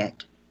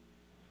quiet.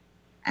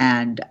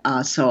 And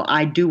so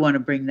I do want to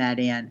bring that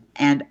in.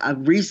 And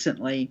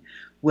recently,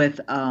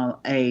 with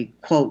a,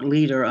 quote,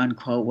 leader,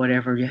 unquote,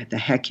 whatever the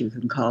heck you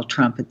can call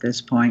Trump at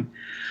this point,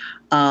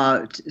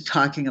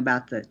 talking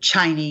about the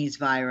Chinese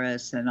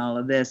virus and all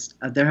of this,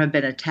 there have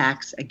been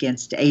attacks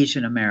against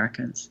Asian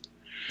Americans.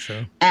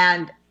 Sure.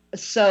 And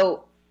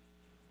so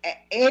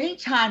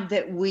anytime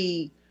that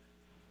we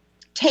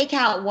take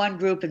out one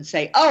group and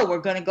say, oh, we're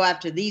going to go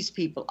after these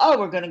people, oh,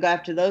 we're going to go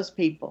after those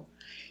people,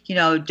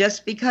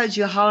 just because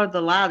you holler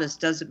the loudest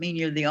doesn't mean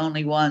you're the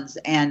only ones.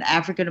 And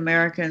African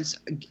Americans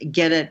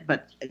get it,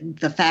 but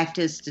the fact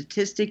is,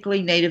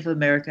 statistically, Native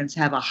Americans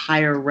have a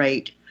higher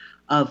rate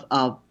of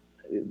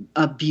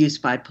abuse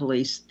by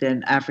police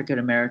than African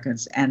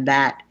Americans, and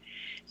that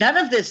none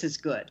of this is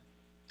good.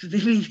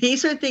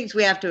 These are things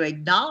we have to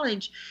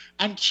acknowledge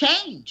and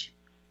change.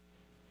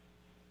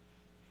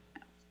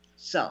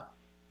 So,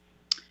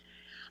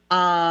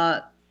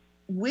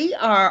 we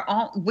are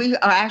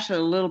actually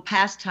a little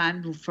past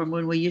time from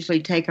when we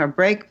usually take our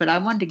break, but I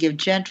wanted to give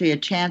Gentry a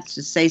chance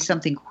to say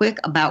something quick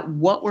about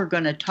what we're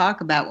going to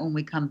talk about when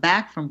we come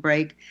back from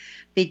break,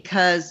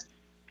 because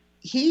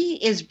he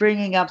is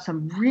bringing up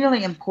some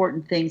really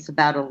important things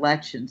about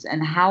elections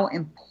and how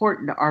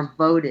important our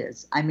vote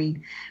is. I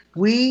mean,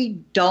 we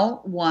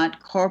don't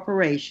want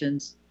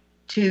corporations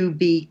to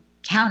be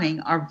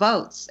counting our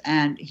votes.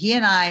 And he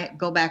and I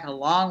go back a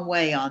long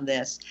way on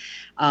this.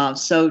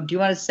 So do you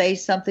want to say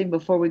something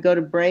before we go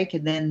to break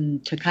and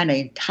then to kind of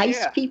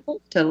entice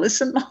people to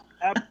listen?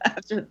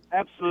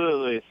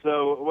 Absolutely.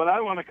 So what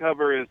I want to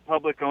cover is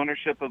public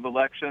ownership of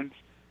elections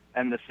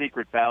and the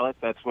secret ballot.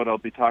 That's what I'll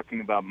be talking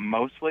about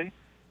mostly.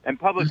 And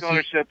public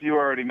ownership, you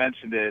already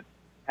mentioned it,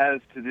 has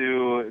to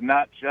do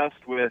not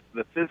just with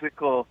the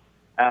physical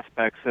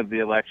aspects of the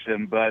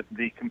election, but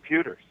the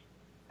computers.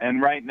 And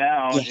right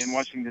now in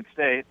Washington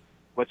State,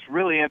 what's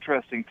really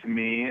interesting to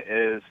me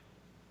is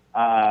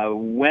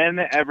when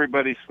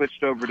everybody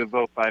switched over to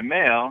vote by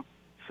mail,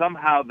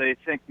 somehow they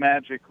think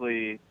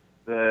magically,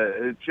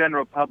 the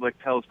general public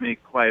tells me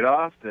quite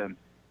often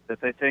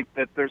that they think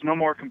that there's no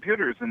more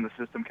computers in the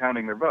system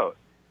counting their vote.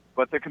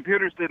 But the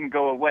computers didn't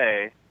go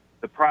away.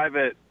 The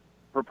private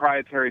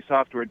proprietary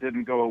software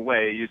didn't go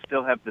away. You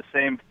still have the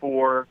same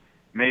 4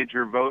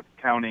 major vote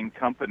counting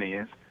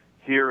companies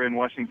here in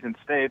Washington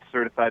State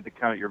certified to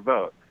count your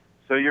vote.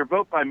 So your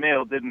vote by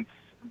mail didn't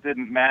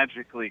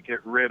magically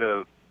get rid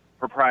of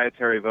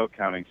proprietary vote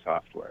counting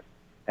software.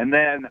 And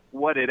then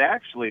what it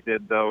actually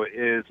did, though,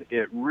 is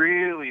it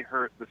really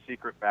hurt the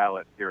secret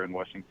ballot here in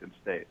Washington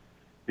State.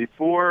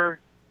 Before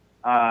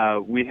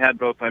we had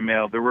vote by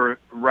mail, there were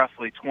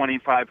roughly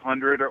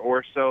 2,500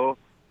 or so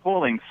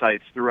polling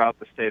sites throughout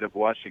the state of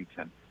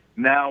Washington.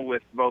 Now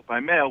with vote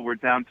by mail, we're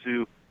down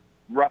to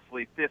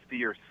roughly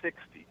 50 or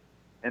 60.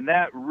 And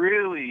that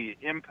really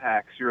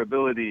impacts your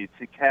ability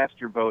to cast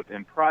your vote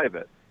in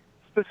private.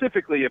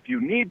 Specifically, if you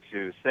need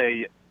to,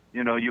 say,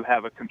 you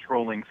have a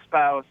controlling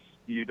spouse,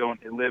 you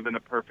don't live in a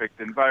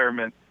perfect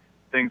environment,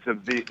 things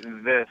of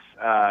this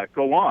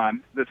go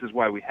on. This is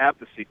why we have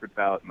the secret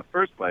ballot in the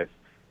first place.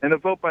 And a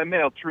vote by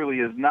mail truly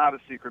is not a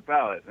secret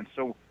ballot. And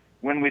so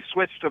when we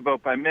switched to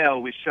vote by mail,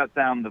 we shut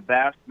down the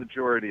vast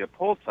majority of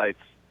poll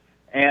sites,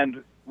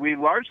 and we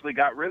largely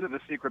got rid of the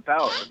secret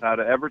ballot without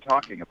ever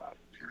talking about it.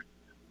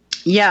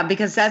 Yeah,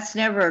 because that's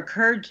never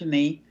occurred to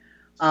me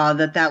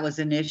that was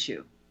an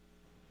issue.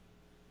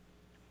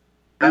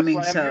 That's why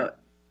I'm here.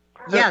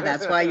 Yeah,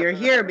 that's why you're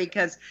here,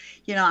 because,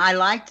 I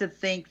like to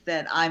think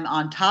that I'm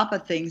on top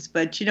of things,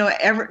 but,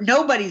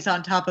 nobody's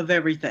on top of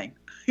everything.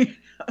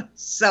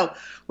 So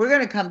we're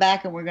going to come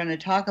back and we're going to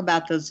talk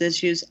about those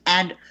issues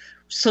and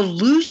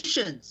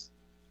solutions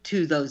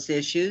to those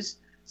issues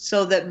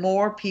so that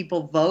more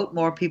people vote,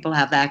 more people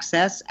have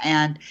access.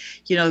 And,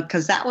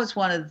 because that was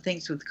one of the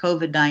things with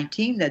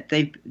COVID-19 that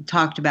they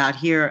talked about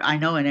here, I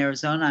know in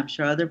Arizona, I'm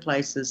sure other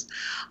places,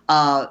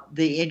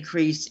 the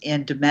increase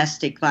in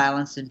domestic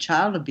violence and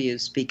child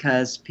abuse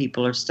because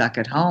people are stuck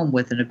at home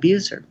with an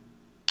abuser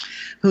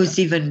who's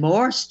even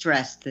more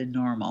stressed than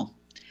normal.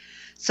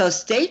 So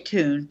stay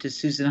tuned to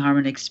Susan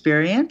Harmon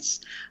Experience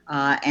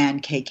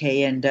and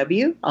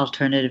KKNW,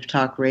 Alternative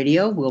Talk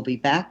Radio. We'll be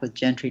back with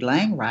Gentry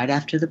Lange right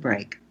after the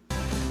break.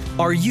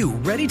 Are you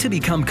ready to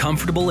become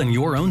comfortable in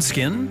your own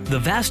skin? The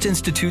Vast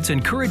Institute's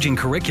encouraging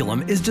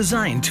curriculum is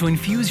designed to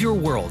infuse your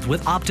world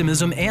with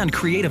optimism and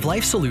creative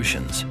life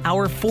solutions.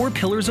 Our 4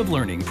 pillars of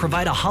learning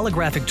provide a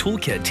holographic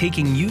toolkit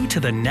taking you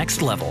to the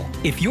next level.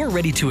 If you're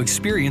ready to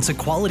experience a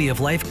quality of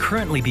life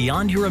currently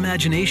beyond your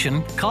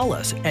imagination, call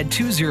us at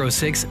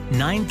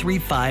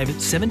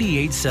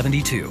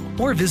 206-935-7872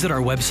 or visit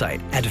our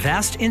website at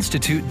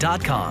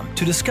vastinstitute.com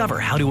to discover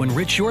how to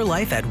enrich your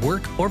life at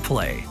work or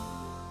play.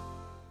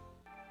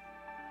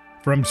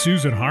 From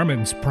Susan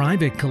Harmon's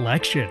private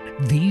collection,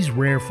 these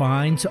rare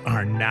finds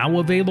are now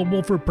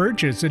available for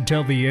purchase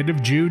until the end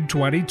of June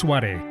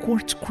 2020.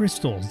 Quartz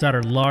crystals that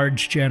are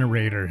large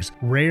generators,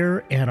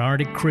 rare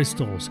Antarctic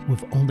crystals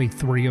with only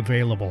 3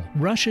 available,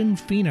 Russian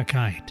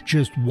phenakite,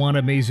 just 1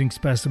 amazing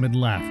specimen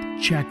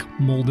left, Czech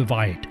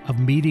moldavite of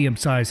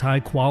medium-sized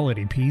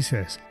high-quality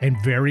pieces, and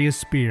various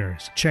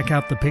spears. Check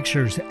out the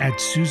pictures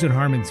at Susan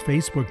Harmon's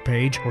Facebook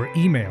page or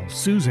email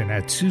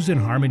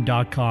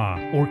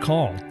susan@susanharmon.com or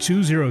call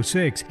 206-853-5225.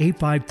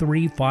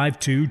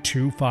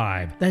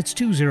 That's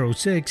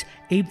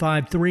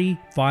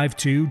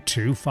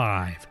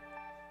 206-853-5225.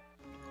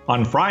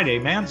 On Friday,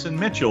 Manson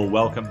Mitchell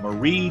welcomed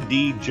Marie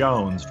D.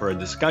 Jones for a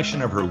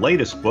discussion of her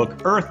latest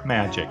book, Earth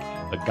Magic,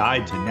 a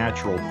guide to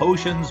natural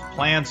potions,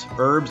 plants,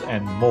 herbs,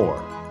 and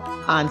more.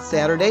 On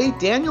Saturday,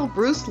 Daniel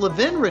Bruce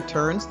Levin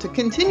returns to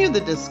continue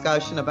the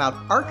discussion about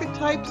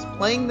archetypes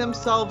playing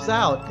themselves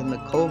out in the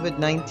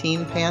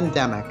COVID-19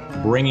 pandemic.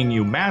 Bringing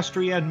you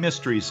mastery and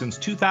mystery since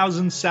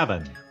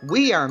 2007.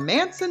 We are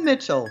Manson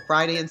Mitchell,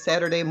 Friday and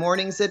Saturday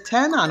mornings at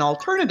 10 on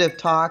Alternative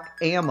Talk,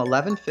 AM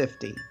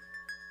 1150.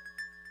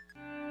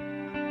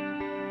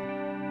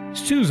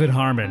 Susan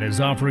Harmon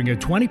is offering a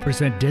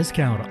 20%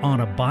 discount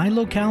on a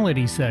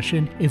bi-locality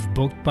session if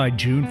booked by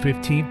June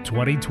 15,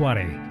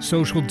 2020.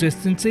 Social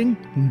distancing?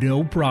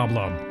 No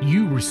problem.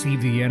 You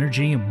receive the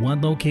energy in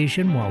one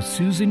location while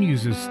Susan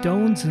uses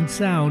stones and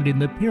sound in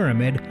the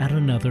pyramid at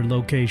another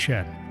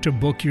location. To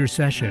book your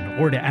session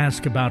or to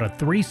ask about a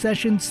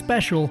 3-session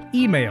special,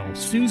 email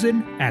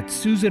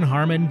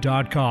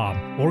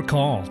susan@susanharmon.com or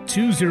call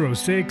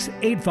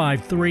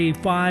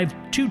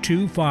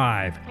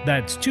 206-853-5225.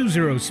 That's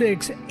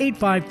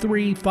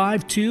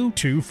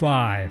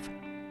 206-853-5225.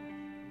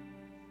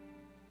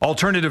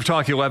 Alternative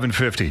Talk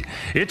 1150.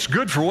 It's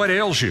good for what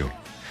ails you.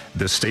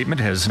 This statement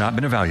has not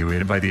been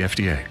evaluated by the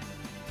FDA.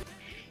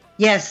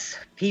 Yes,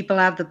 people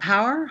have the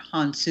power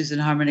on Susan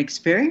Harmon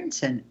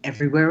Experience and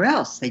everywhere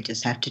else. They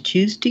just have to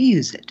choose to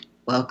use it.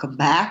 Welcome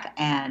back,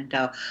 and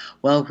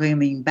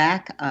welcoming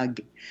back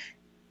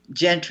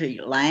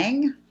Gentry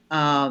Lange.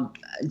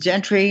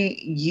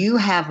 Gentry, you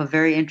have a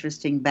very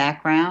interesting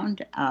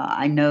background.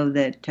 I know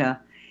that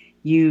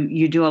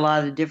you do a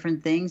lot of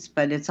different things,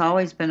 but it's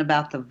always been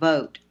about the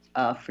vote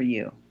for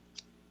you.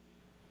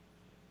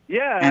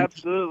 Yeah,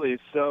 absolutely.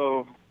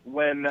 So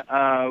when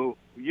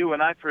you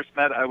and I first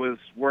met, I was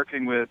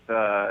working with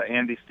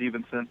Andy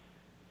Stevenson.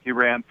 He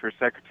ran for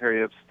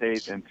Secretary of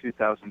State in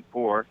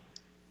 2004,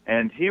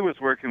 and he was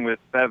working with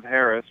Bev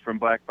Harris from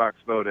Black Box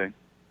Voting.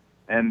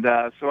 And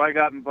so I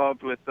got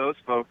involved with those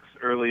folks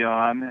early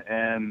on,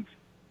 and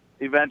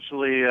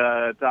eventually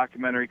a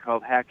documentary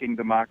called Hacking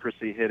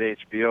Democracy hit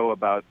HBO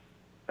about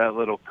that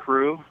little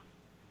crew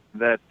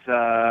that,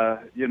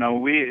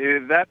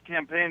 that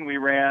campaign we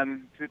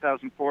ran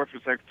 2004 for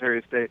Secretary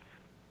of State,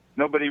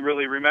 nobody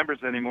really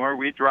remembers anymore.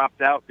 We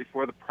dropped out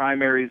before the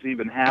primaries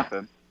even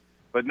happened.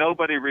 But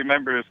nobody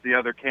remembers the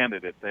other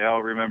candidate. They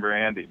all remember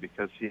Andy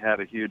because he had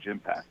a huge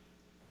impact.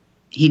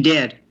 He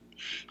did.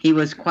 He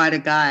was quite a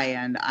guy,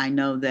 and I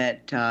know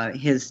that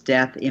his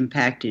death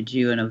impacted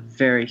you in a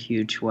very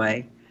huge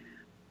way.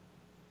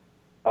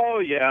 Oh,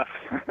 yeah.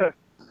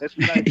 It's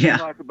nice to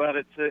talk about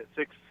it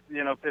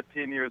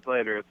 15 years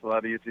later. It's a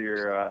lot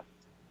easier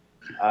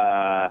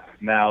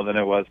now than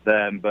it was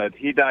then. But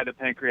he died of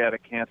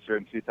pancreatic cancer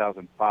in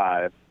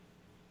 2005.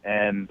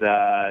 And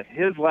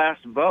his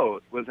last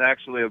vote was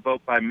actually a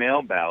vote by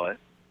mail ballot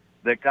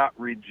that got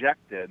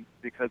rejected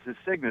because his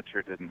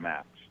signature didn't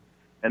match.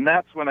 And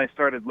that's when I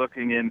started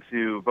looking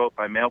into vote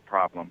by mail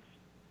problems.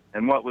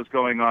 and what was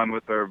going on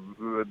with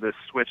this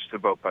switch to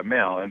vote by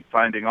mail, and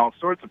finding all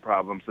sorts of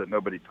problems that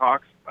nobody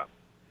talks about.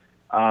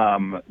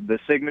 The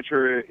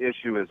signature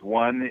issue is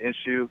one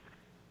issue.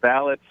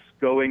 Ballots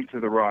going to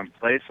the wrong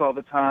place all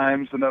the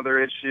time is another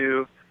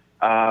issue.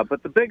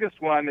 But the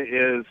biggest one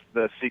is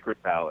the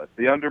secret ballot.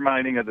 The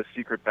undermining of the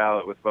secret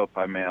ballot with vote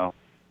by mail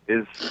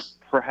is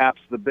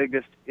perhaps the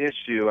biggest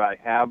issue I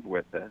have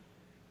with it.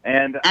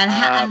 And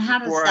how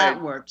does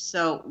that work?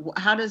 So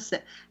how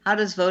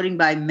does voting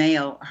by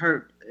mail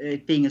hurt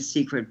it being a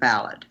secret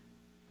ballot?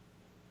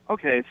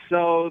 Okay,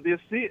 so the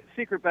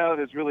secret ballot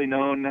is really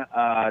known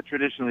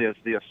traditionally as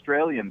the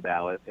Australian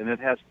ballot, and it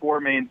has four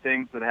main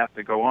things that have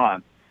to go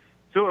on,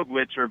 two of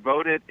which are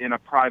voted in a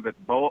private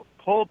poll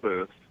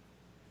booth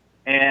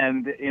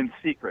and in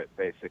secret,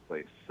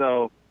 basically.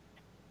 So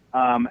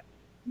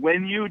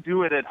when you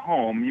do it at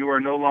home, you are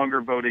no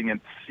longer voting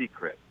in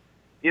secret.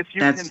 If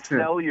you can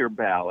sell your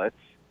ballots,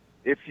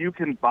 if you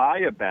can buy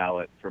a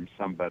ballot from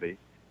somebody,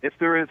 if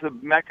there is a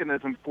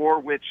mechanism for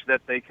which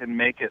that they can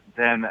make it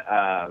then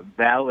a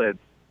valid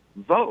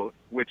vote,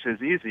 which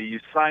is easy, you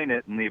sign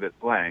it and leave it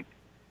blank,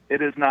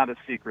 it is not a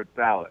secret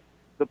ballot.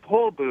 The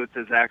poll booth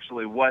is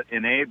actually what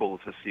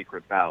enables a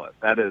secret ballot.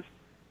 That is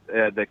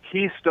the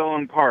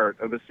keystone part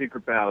of a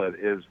secret ballot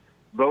is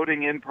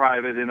voting in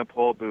private in a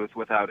poll booth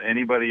without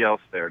anybody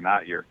else there,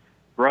 not your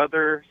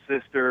brother,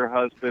 sister,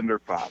 husband, or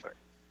father.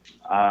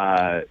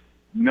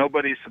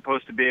 Nobody's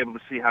supposed to be able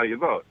to see how you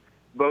vote.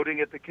 Voting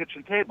at the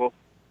kitchen table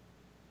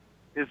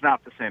is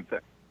not the same thing.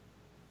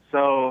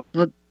 So,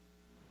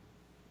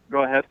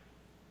 go ahead.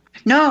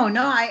 No,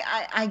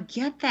 I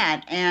get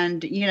that.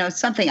 And,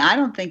 something I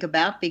don't think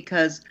about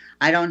because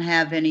I don't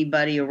have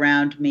anybody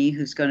around me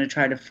who's going to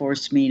try to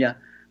force me to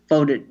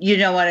vote it. You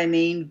know what I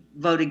mean?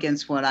 Vote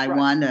against what I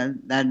want.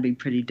 That'd be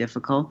pretty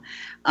difficult.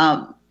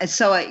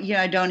 So,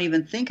 I don't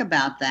even think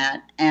about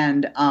that.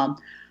 And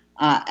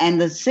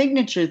the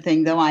signature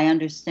thing, though, I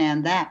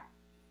understand that.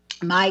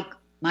 My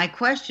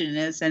question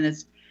is, and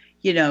it's,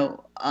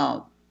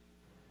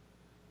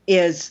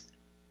 is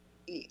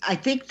I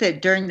think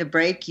that during the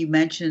break you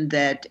mentioned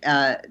that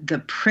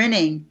the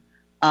printing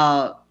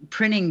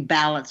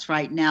ballots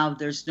right now,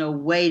 there's no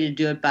way to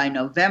do it by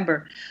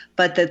November,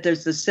 but that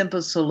there's a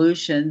simple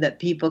solution that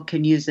people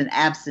can use an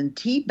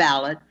absentee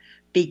ballot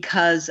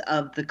because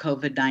of the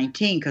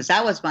COVID-19, because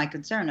that was my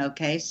concern.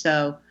 Okay,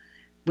 so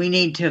we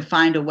need to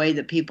find a way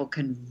that people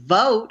can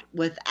vote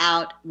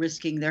without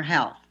risking their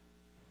health.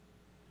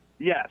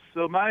 Yes.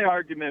 So my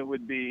argument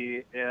would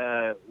be,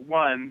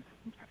 one,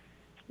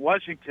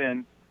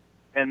 Washington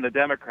and the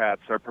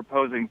Democrats are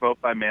proposing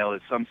vote by mail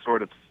as some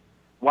sort of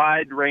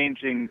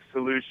wide-ranging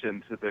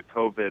solution to the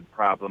COVID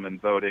problem in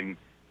voting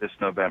this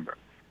November.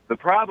 The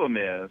problem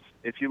is,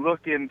 if you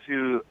look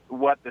into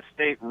what the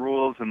state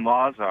rules and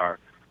laws are,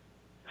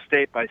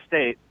 state by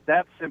state,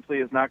 that simply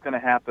is not going to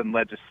happen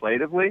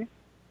legislatively.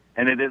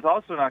 And it is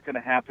also not going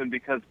to happen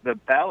because the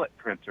ballot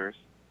printers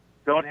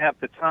don't have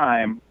the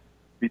time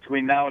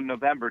between now and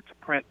November to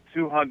print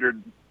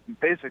 200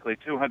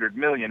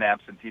 million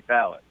absentee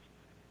ballots.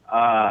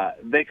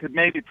 They could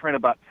maybe print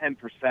about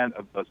 10%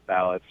 of those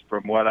ballots,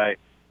 from what I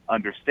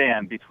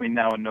understand, between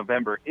now and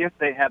November, if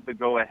they had the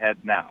go-ahead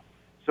now.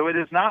 So it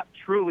is not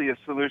truly a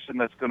solution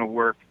that's going to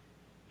work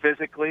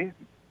physically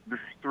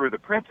through the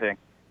printing,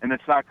 and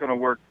it's not going to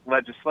work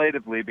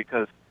legislatively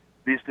because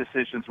these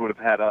decisions would have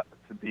had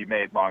to be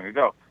made long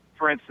ago.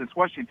 For instance,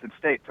 Washington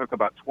State took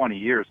about 20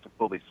 years to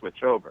fully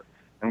switch over,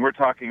 and we're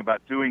talking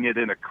about doing it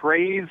in a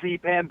crazy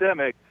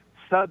pandemic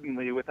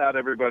suddenly without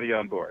everybody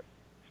on board.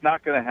 It's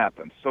not going to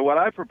happen. So what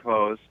I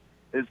propose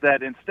is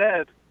that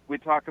instead we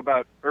talk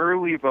about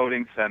early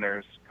voting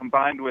centers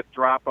combined with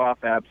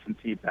drop-off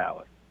absentee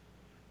ballots.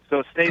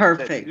 So states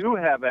that do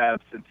have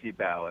absentee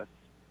ballots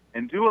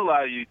and do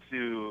allow you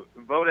to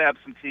vote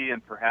absentee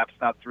and perhaps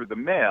not through the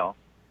mail,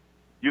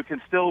 you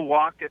can still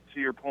walk it to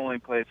your polling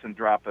place and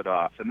drop it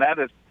off. And that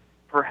is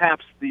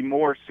perhaps the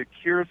more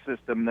secure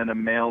system than a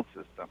mail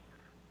system.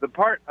 The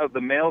part of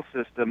the mail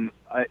system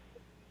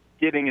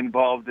getting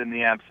involved in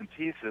the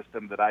absentee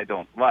system that I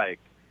don't like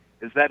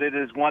is that it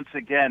is once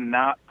again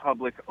not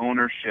public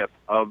ownership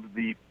of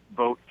the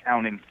vote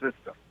counting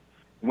system.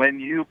 When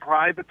you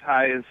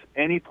privatize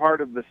any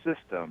part of the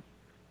system,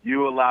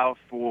 you allow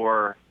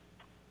for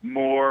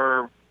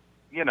more,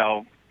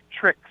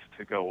 tricks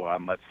to go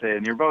on, let's say,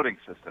 in your voting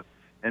system.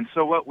 And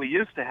so what we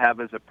used to have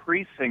is a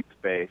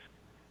precinct-based,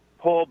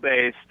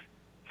 poll-based,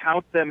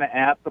 count them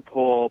at the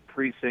poll,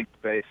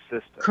 precinct-based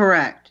system.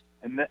 Correct.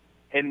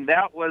 And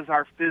that was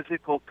our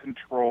physical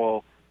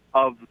control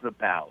of the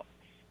ballots.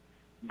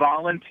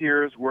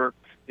 Volunteers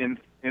worked in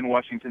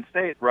Washington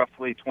State,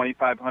 roughly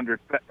 2,500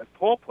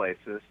 poll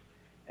places.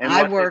 And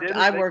I worked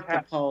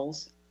the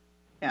polls.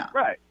 Yeah.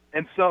 Right.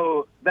 And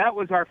so that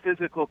was our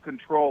physical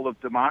control of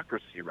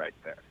democracy right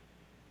there.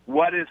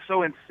 What is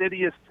so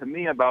insidious to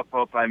me about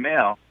vote by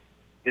mail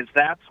is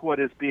that's what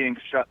is being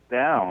shut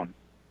down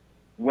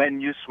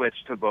when you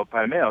switch to vote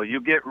by mail. You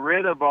get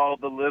rid of all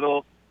the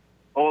little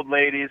old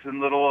ladies and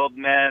little old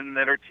men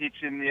that are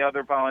teaching the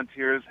other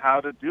volunteers how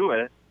to do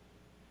it,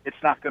 it's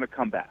not going to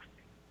come back.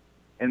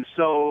 And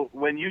so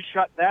when you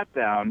shut that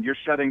down, you're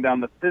shutting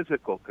down the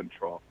physical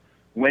control.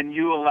 When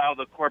you allow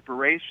the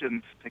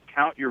corporations to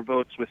count your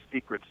votes with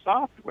secret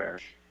software,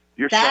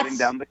 you're shutting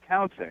down the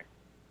counting.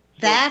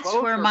 That's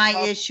where my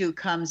issue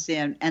comes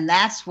in, and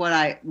that's what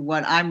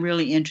I'm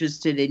really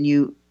interested in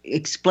you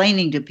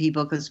explaining to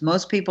people, because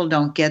most people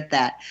don't get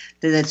that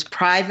it's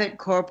private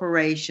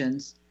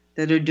corporations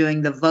that are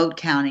doing the vote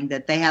counting,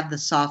 that they have the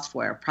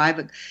software.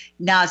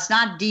 Now it's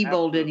not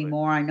Diebold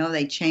anymore. I know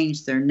they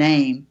changed their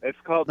name. It's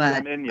called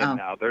Dominion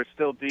now. They're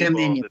still Diebold.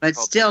 Dominion, but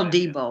still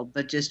Diebold,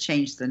 but just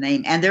changed the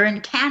name, and they're in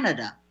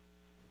Canada.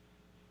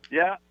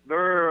 Yeah,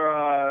 they're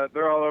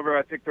all over.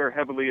 I think they're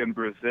heavily in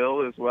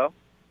Brazil as well.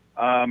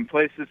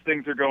 Places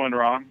things are going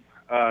wrong.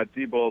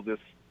 Diebold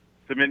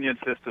Dominion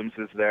Systems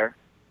is there.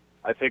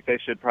 I think they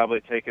should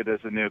probably take it as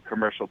a new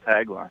commercial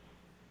tagline.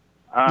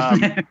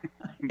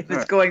 If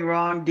it's going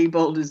wrong,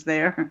 Diebold is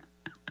there.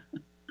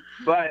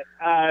 But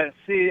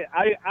see,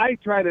 I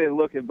try to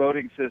look at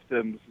voting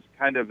systems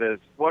kind of as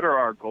what are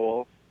our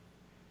goals,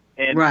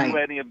 and do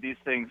any of these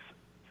things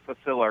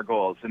fulfill our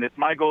goals? And if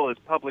my goal is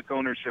public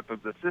ownership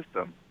of the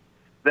system,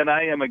 then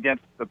I am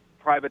against the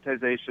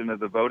privatization of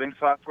the voting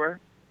software,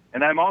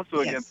 and I'm also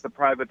against the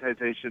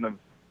privatization of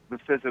the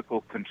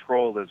physical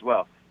control as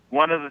well.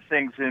 One of the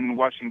things in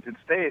Washington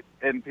State,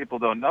 and people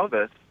don't know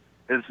this,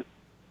 is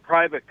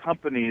private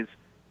companies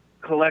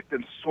collect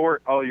and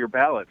sort all your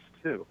ballots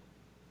too.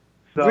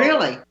 So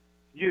really?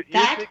 You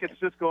think it's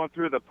just going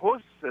through the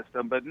post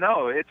system, but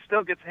no, it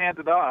still gets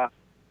handed off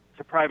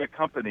to private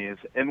companies.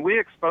 And we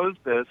exposed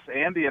this,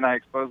 Andy and I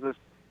exposed this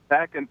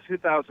back in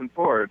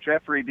 2004.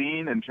 Jeffrey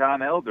Dean and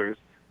John Elders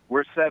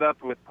were set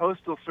up with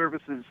Postal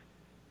Services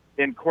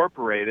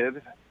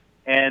Incorporated,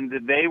 and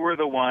they were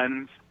the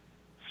ones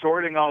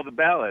sorting all the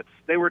ballots.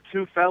 They were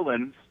two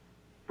felons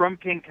from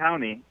King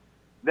County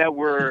that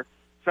were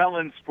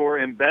felons for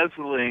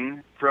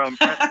embezzling from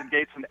Preston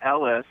Gates and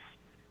Ellis.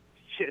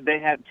 They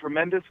had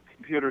tremendous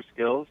computer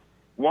skills.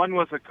 One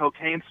was a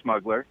cocaine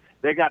smuggler.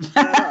 They got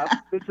set up.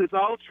 This is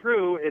all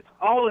true. It's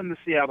all in the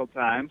Seattle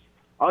Times.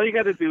 All you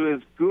got to do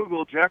is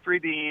Google Jeffrey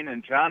Dean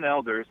and John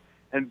Elders,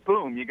 and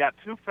boom, you got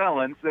two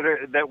felons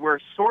that were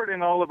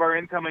sorting all of our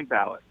incoming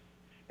ballots.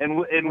 And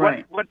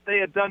what they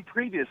had done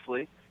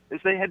previously is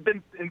they had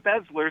been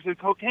embezzlers and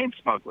cocaine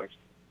smugglers.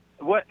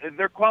 What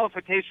their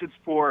qualifications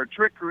for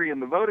trickery in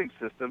the voting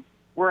system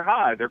were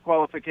high. Their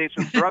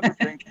qualifications for other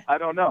things, I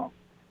don't know.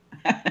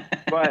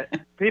 But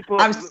people,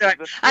 I'm sorry,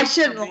 I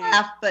shouldn't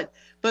laugh, but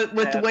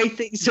with the way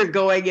things are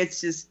going,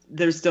 it's just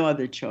there's no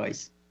other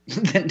choice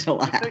than to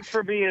laugh. The thing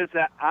for me is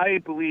that I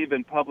believe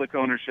in public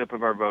ownership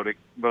of our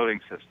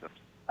voting systems.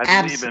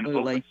 I believe in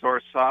open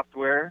source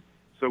software,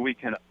 so we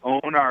can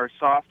own our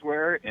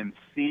software and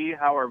see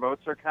how our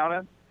votes are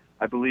counted.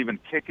 I believe in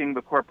kicking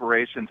the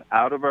corporations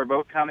out of our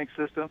vote counting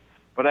system,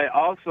 but I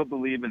also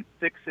believe in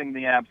fixing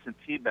the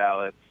absentee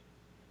ballots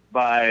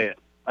by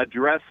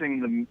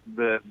addressing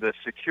the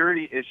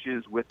security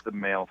issues with the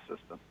mail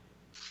system.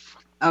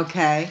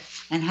 Okay,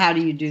 and how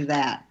do you do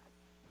that?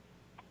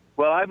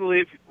 Well, I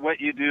believe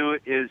what you do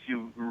is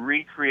you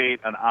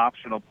recreate an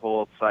optional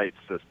poll site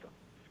system.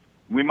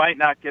 We might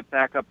not get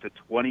back up to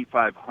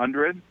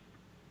 2,500,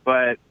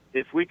 but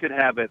if we could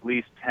have at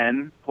least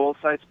 10 poll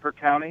sites per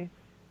county,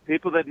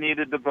 people that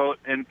needed to vote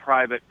in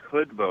private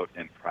could vote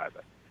in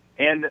private.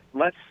 And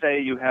let's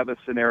say you have a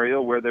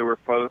scenario where they were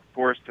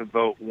forced to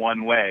vote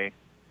one way.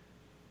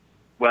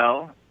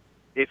 Well,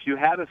 if you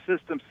had a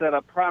system set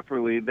up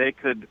properly, they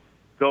could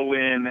go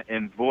in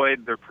and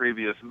void their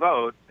previous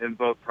vote and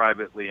vote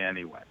privately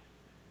anyway.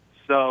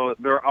 So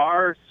there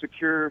are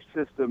secure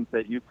systems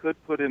that you could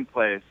put in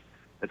place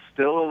that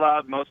still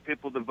allowed most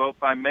people to vote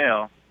by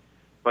mail,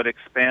 but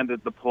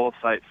expanded the poll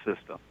site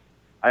system.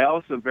 I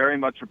also very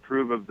much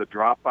approve of the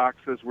drop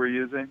boxes we're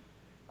using.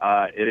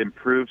 It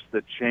improves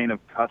the chain of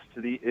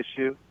custody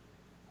issue.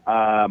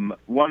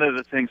 One of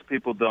the things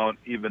people don't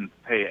even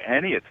pay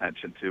any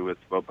attention to with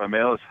vote by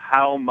mail is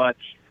how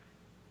much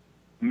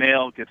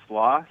mail gets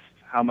lost,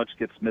 how much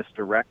gets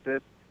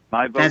misdirected.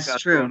 My vote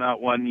got thrown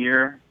out one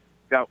year,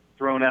 got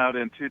thrown out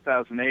in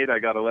 2008. I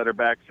got a letter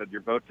back that said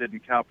your vote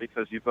didn't count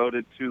because you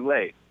voted too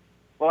late.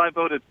 Well, I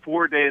voted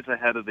 4 days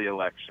ahead of the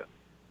election.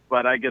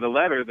 But I get a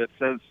letter that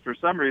says, for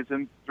some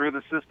reason, through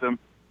the system,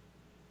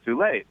 too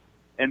late.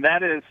 And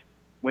that is,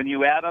 when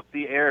you add up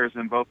the errors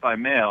in vote by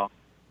mail,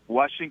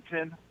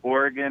 Washington,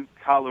 Oregon,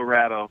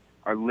 Colorado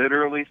are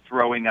literally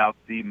throwing out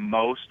the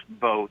most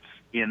votes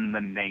in the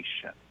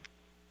nation.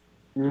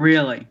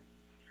 Really?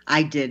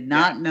 I did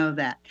not know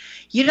that.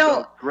 You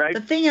know, the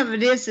thing of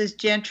it is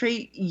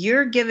Gentry,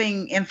 you're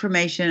giving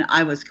information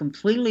I was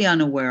completely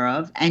unaware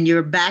of, and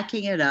you're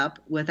backing it up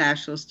with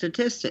actual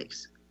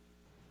statistics.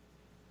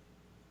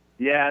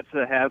 Yeah, it's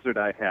a hazard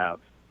I have.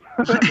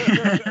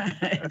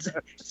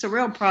 It's a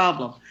real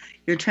problem.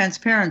 Your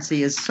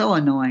transparency is so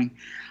annoying.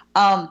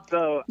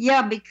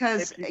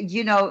 Because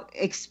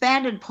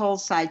expanded poll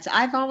sites.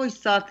 I've always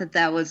thought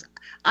that was.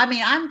 I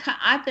mean,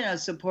 I've been a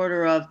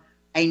supporter of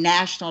a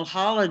national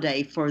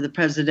holiday for the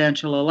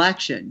presidential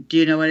election. Do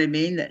you know what I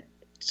mean? That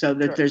so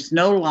that there's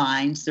no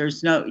lines,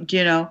 there's no,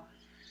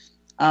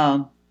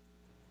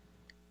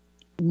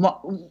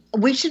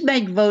 we should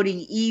make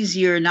voting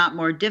easier, not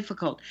more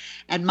difficult.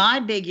 And my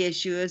big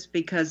issue is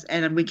because,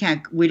 and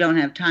we don't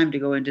have time to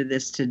go into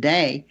this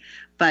today,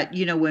 but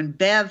when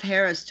Bev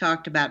Harris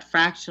talked about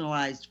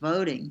fractionalized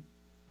voting,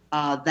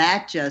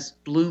 that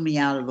just blew me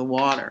out of the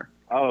water.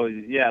 Oh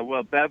yeah,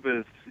 well Bev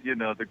is,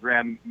 the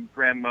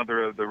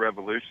grandmother of the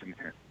revolution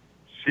here.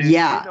 She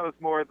knows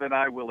more than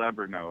I will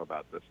ever know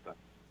about this stuff.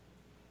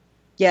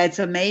 Yeah, it's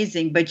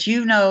amazing, but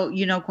you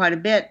know quite a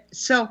bit.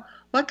 So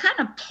what kind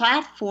of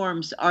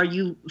platforms are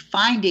you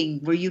finding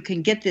where you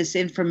can get this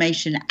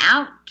information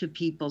out to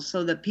people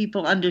so that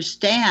people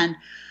understand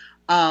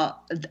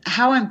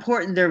how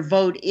important their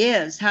vote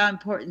is, how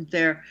important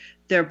their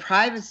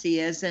privacy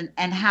is,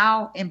 and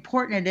how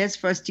important it is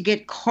for us to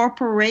get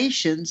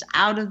corporations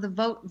out of the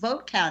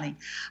vote counting?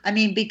 I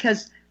mean,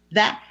 because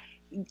when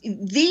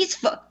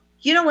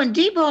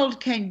Diebold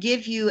can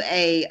give you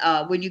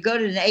when you go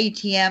to an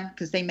ATM,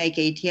 because they make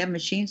ATM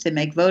machines, they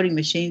make voting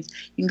machines,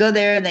 you can go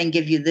there and they can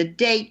give you the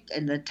date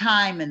and the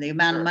time and the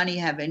amount of money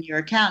you have in your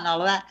account and all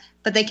of that,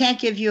 but they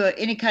can't give you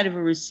any kind of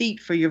a receipt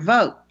for your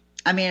vote.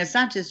 I mean, it's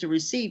not just a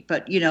receipt,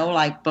 but,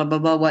 like blah, blah,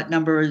 blah, what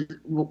number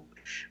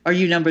are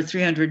you, number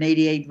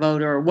 388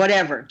 voter or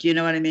whatever. Do you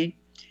know what I mean?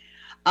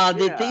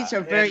 These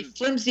are very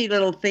flimsy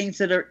little things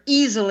that are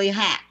easily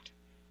hacked.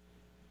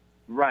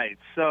 Right.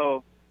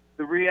 So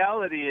the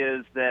reality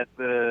is that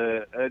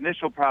the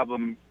initial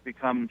problem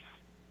becomes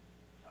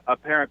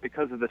apparent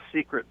because of the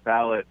secret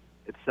ballot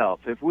itself.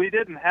 If we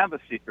didn't have a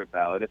secret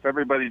ballot, if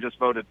everybody just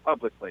voted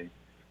publicly,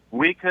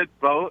 we could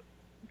vote,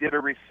 get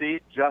a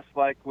receipt, just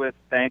like with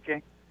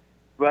banking.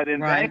 But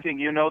in banking,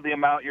 the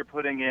amount you're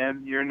putting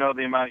in, the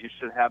amount you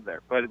should have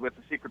there. But with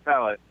the secret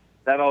ballot,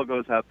 that all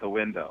goes out the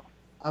window.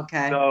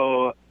 Okay.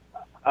 So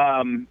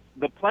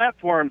the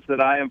platforms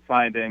that I am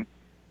finding,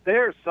 they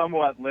are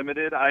somewhat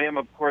limited. I am,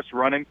 of course,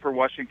 running for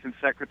Washington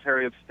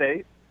Secretary of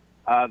State.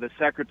 The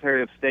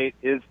Secretary of State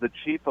is the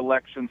chief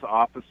elections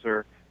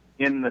officer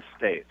in the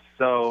state.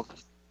 So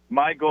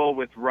my goal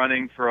with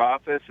running for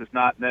office is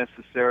not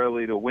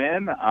necessarily to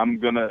win. I'm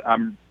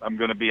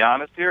gonna be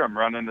honest here. I'm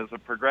running as a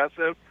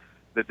progressive.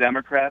 The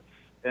Democrats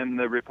and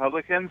the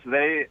Republicans,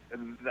 I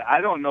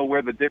don't know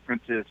where the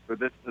difference is for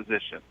this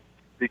position.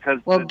 Because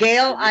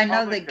I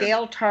know that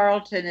Gail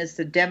Tarleton is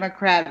the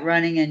Democrat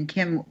running, and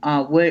Kim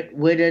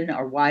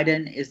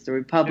Wyden is the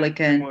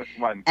Republican.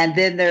 And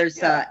then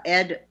there's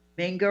Ed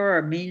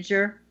Minger. He's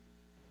an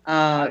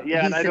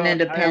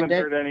independent. I haven't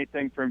heard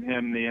anything from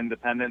him, the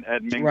independent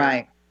Ed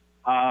Minger.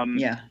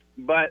 Right.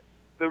 But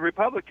the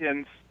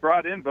Republicans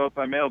brought in vote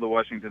by mail to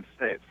Washington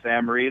State.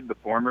 Sam Reed, the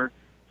former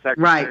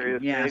Secretary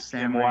of State,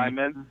 Kim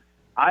Wyman.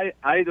 I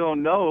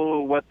don't know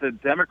what the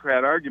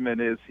Democrat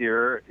argument is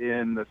here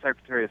in the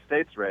Secretary of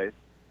State's race,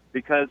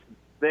 because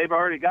they've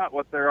already got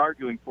what they're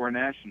arguing for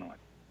nationally.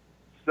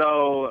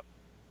 So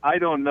I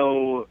don't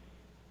know.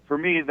 For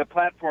me, the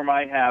platform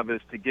I have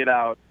is to get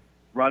out,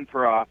 run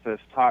for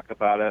office, talk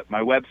about it.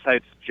 My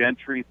website's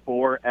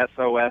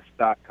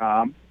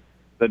gentry4sos.com,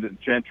 the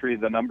Gentry,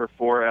 the number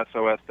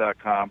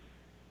 4sos.com.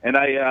 And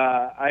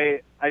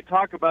I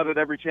talk about it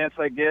every chance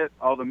I get,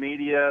 all the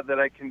media that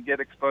I can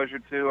get exposure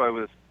to. I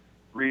was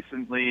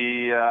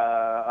recently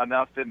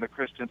announced in the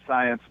Christian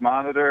Science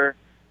Monitor.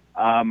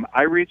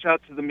 I reach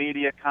out to the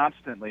media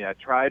constantly. I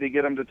try to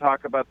get them to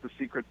talk about the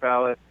secret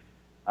ballot.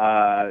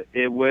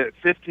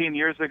 15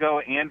 years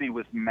ago, Andy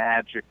was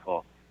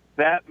magical.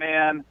 That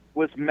man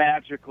was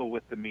magical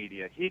with the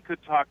media. He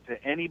could talk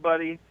to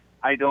anybody.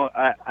 I don't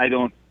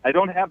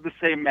have the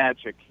same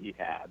magic he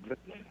had.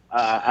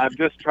 I'm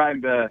just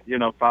trying to,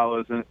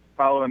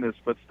 follow in his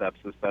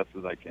footsteps as best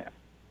as I can.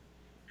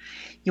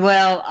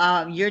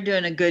 Well, you're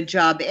doing a good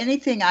job.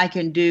 Anything I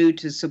can do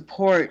to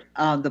support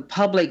the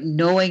public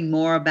knowing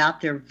more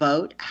about their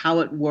vote, how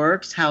it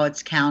works, how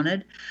it's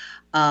counted,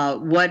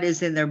 what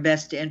is in their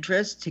best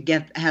interest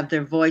to have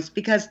their voice.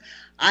 Because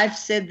I've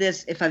said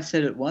this, if I've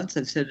said it once,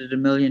 I've said it a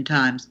million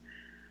times.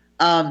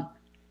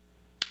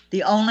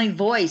 The only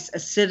voice a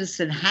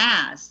citizen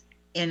has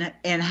in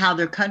how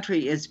their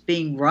country is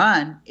being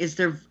run is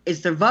their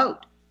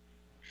vote.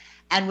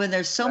 And when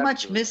there's so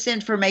much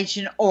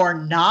misinformation or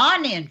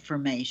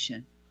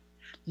non-information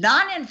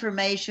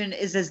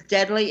is as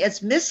deadly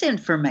as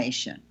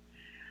misinformation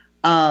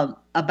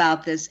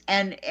about this.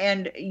 And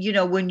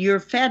when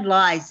you're fed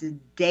lies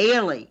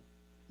daily,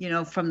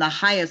 from the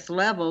highest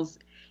levels,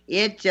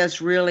 it just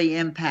really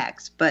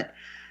impacts. But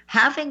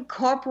having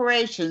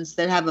corporations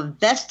that have a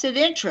vested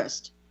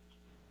interest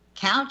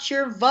count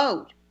your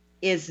vote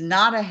is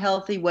not a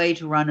healthy way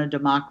to run a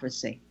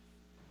democracy.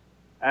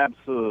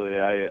 Absolutely.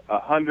 I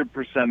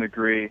 100%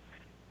 agree.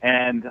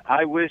 And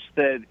I wish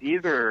that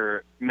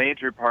either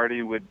major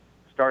party would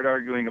start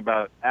arguing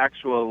about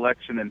actual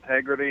election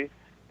integrity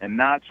and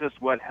not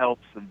just what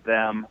helps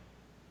them.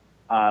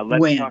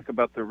 Let's talk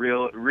about the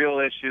real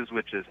issues,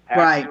 which is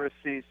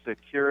accuracy,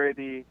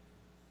 security,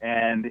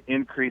 and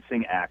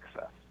increasing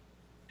access.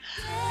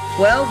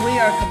 Well, we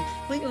are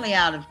completely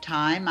out of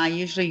time. I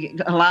usually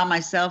allow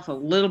myself a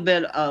little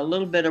bit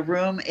of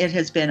room. It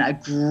has been a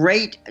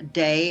great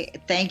day.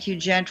 Thank you,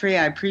 Gentry.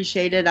 I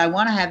appreciate it. I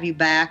want to have you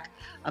back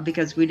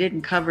because we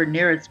didn't cover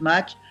near as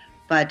much.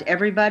 But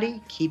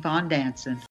everybody, keep on dancing.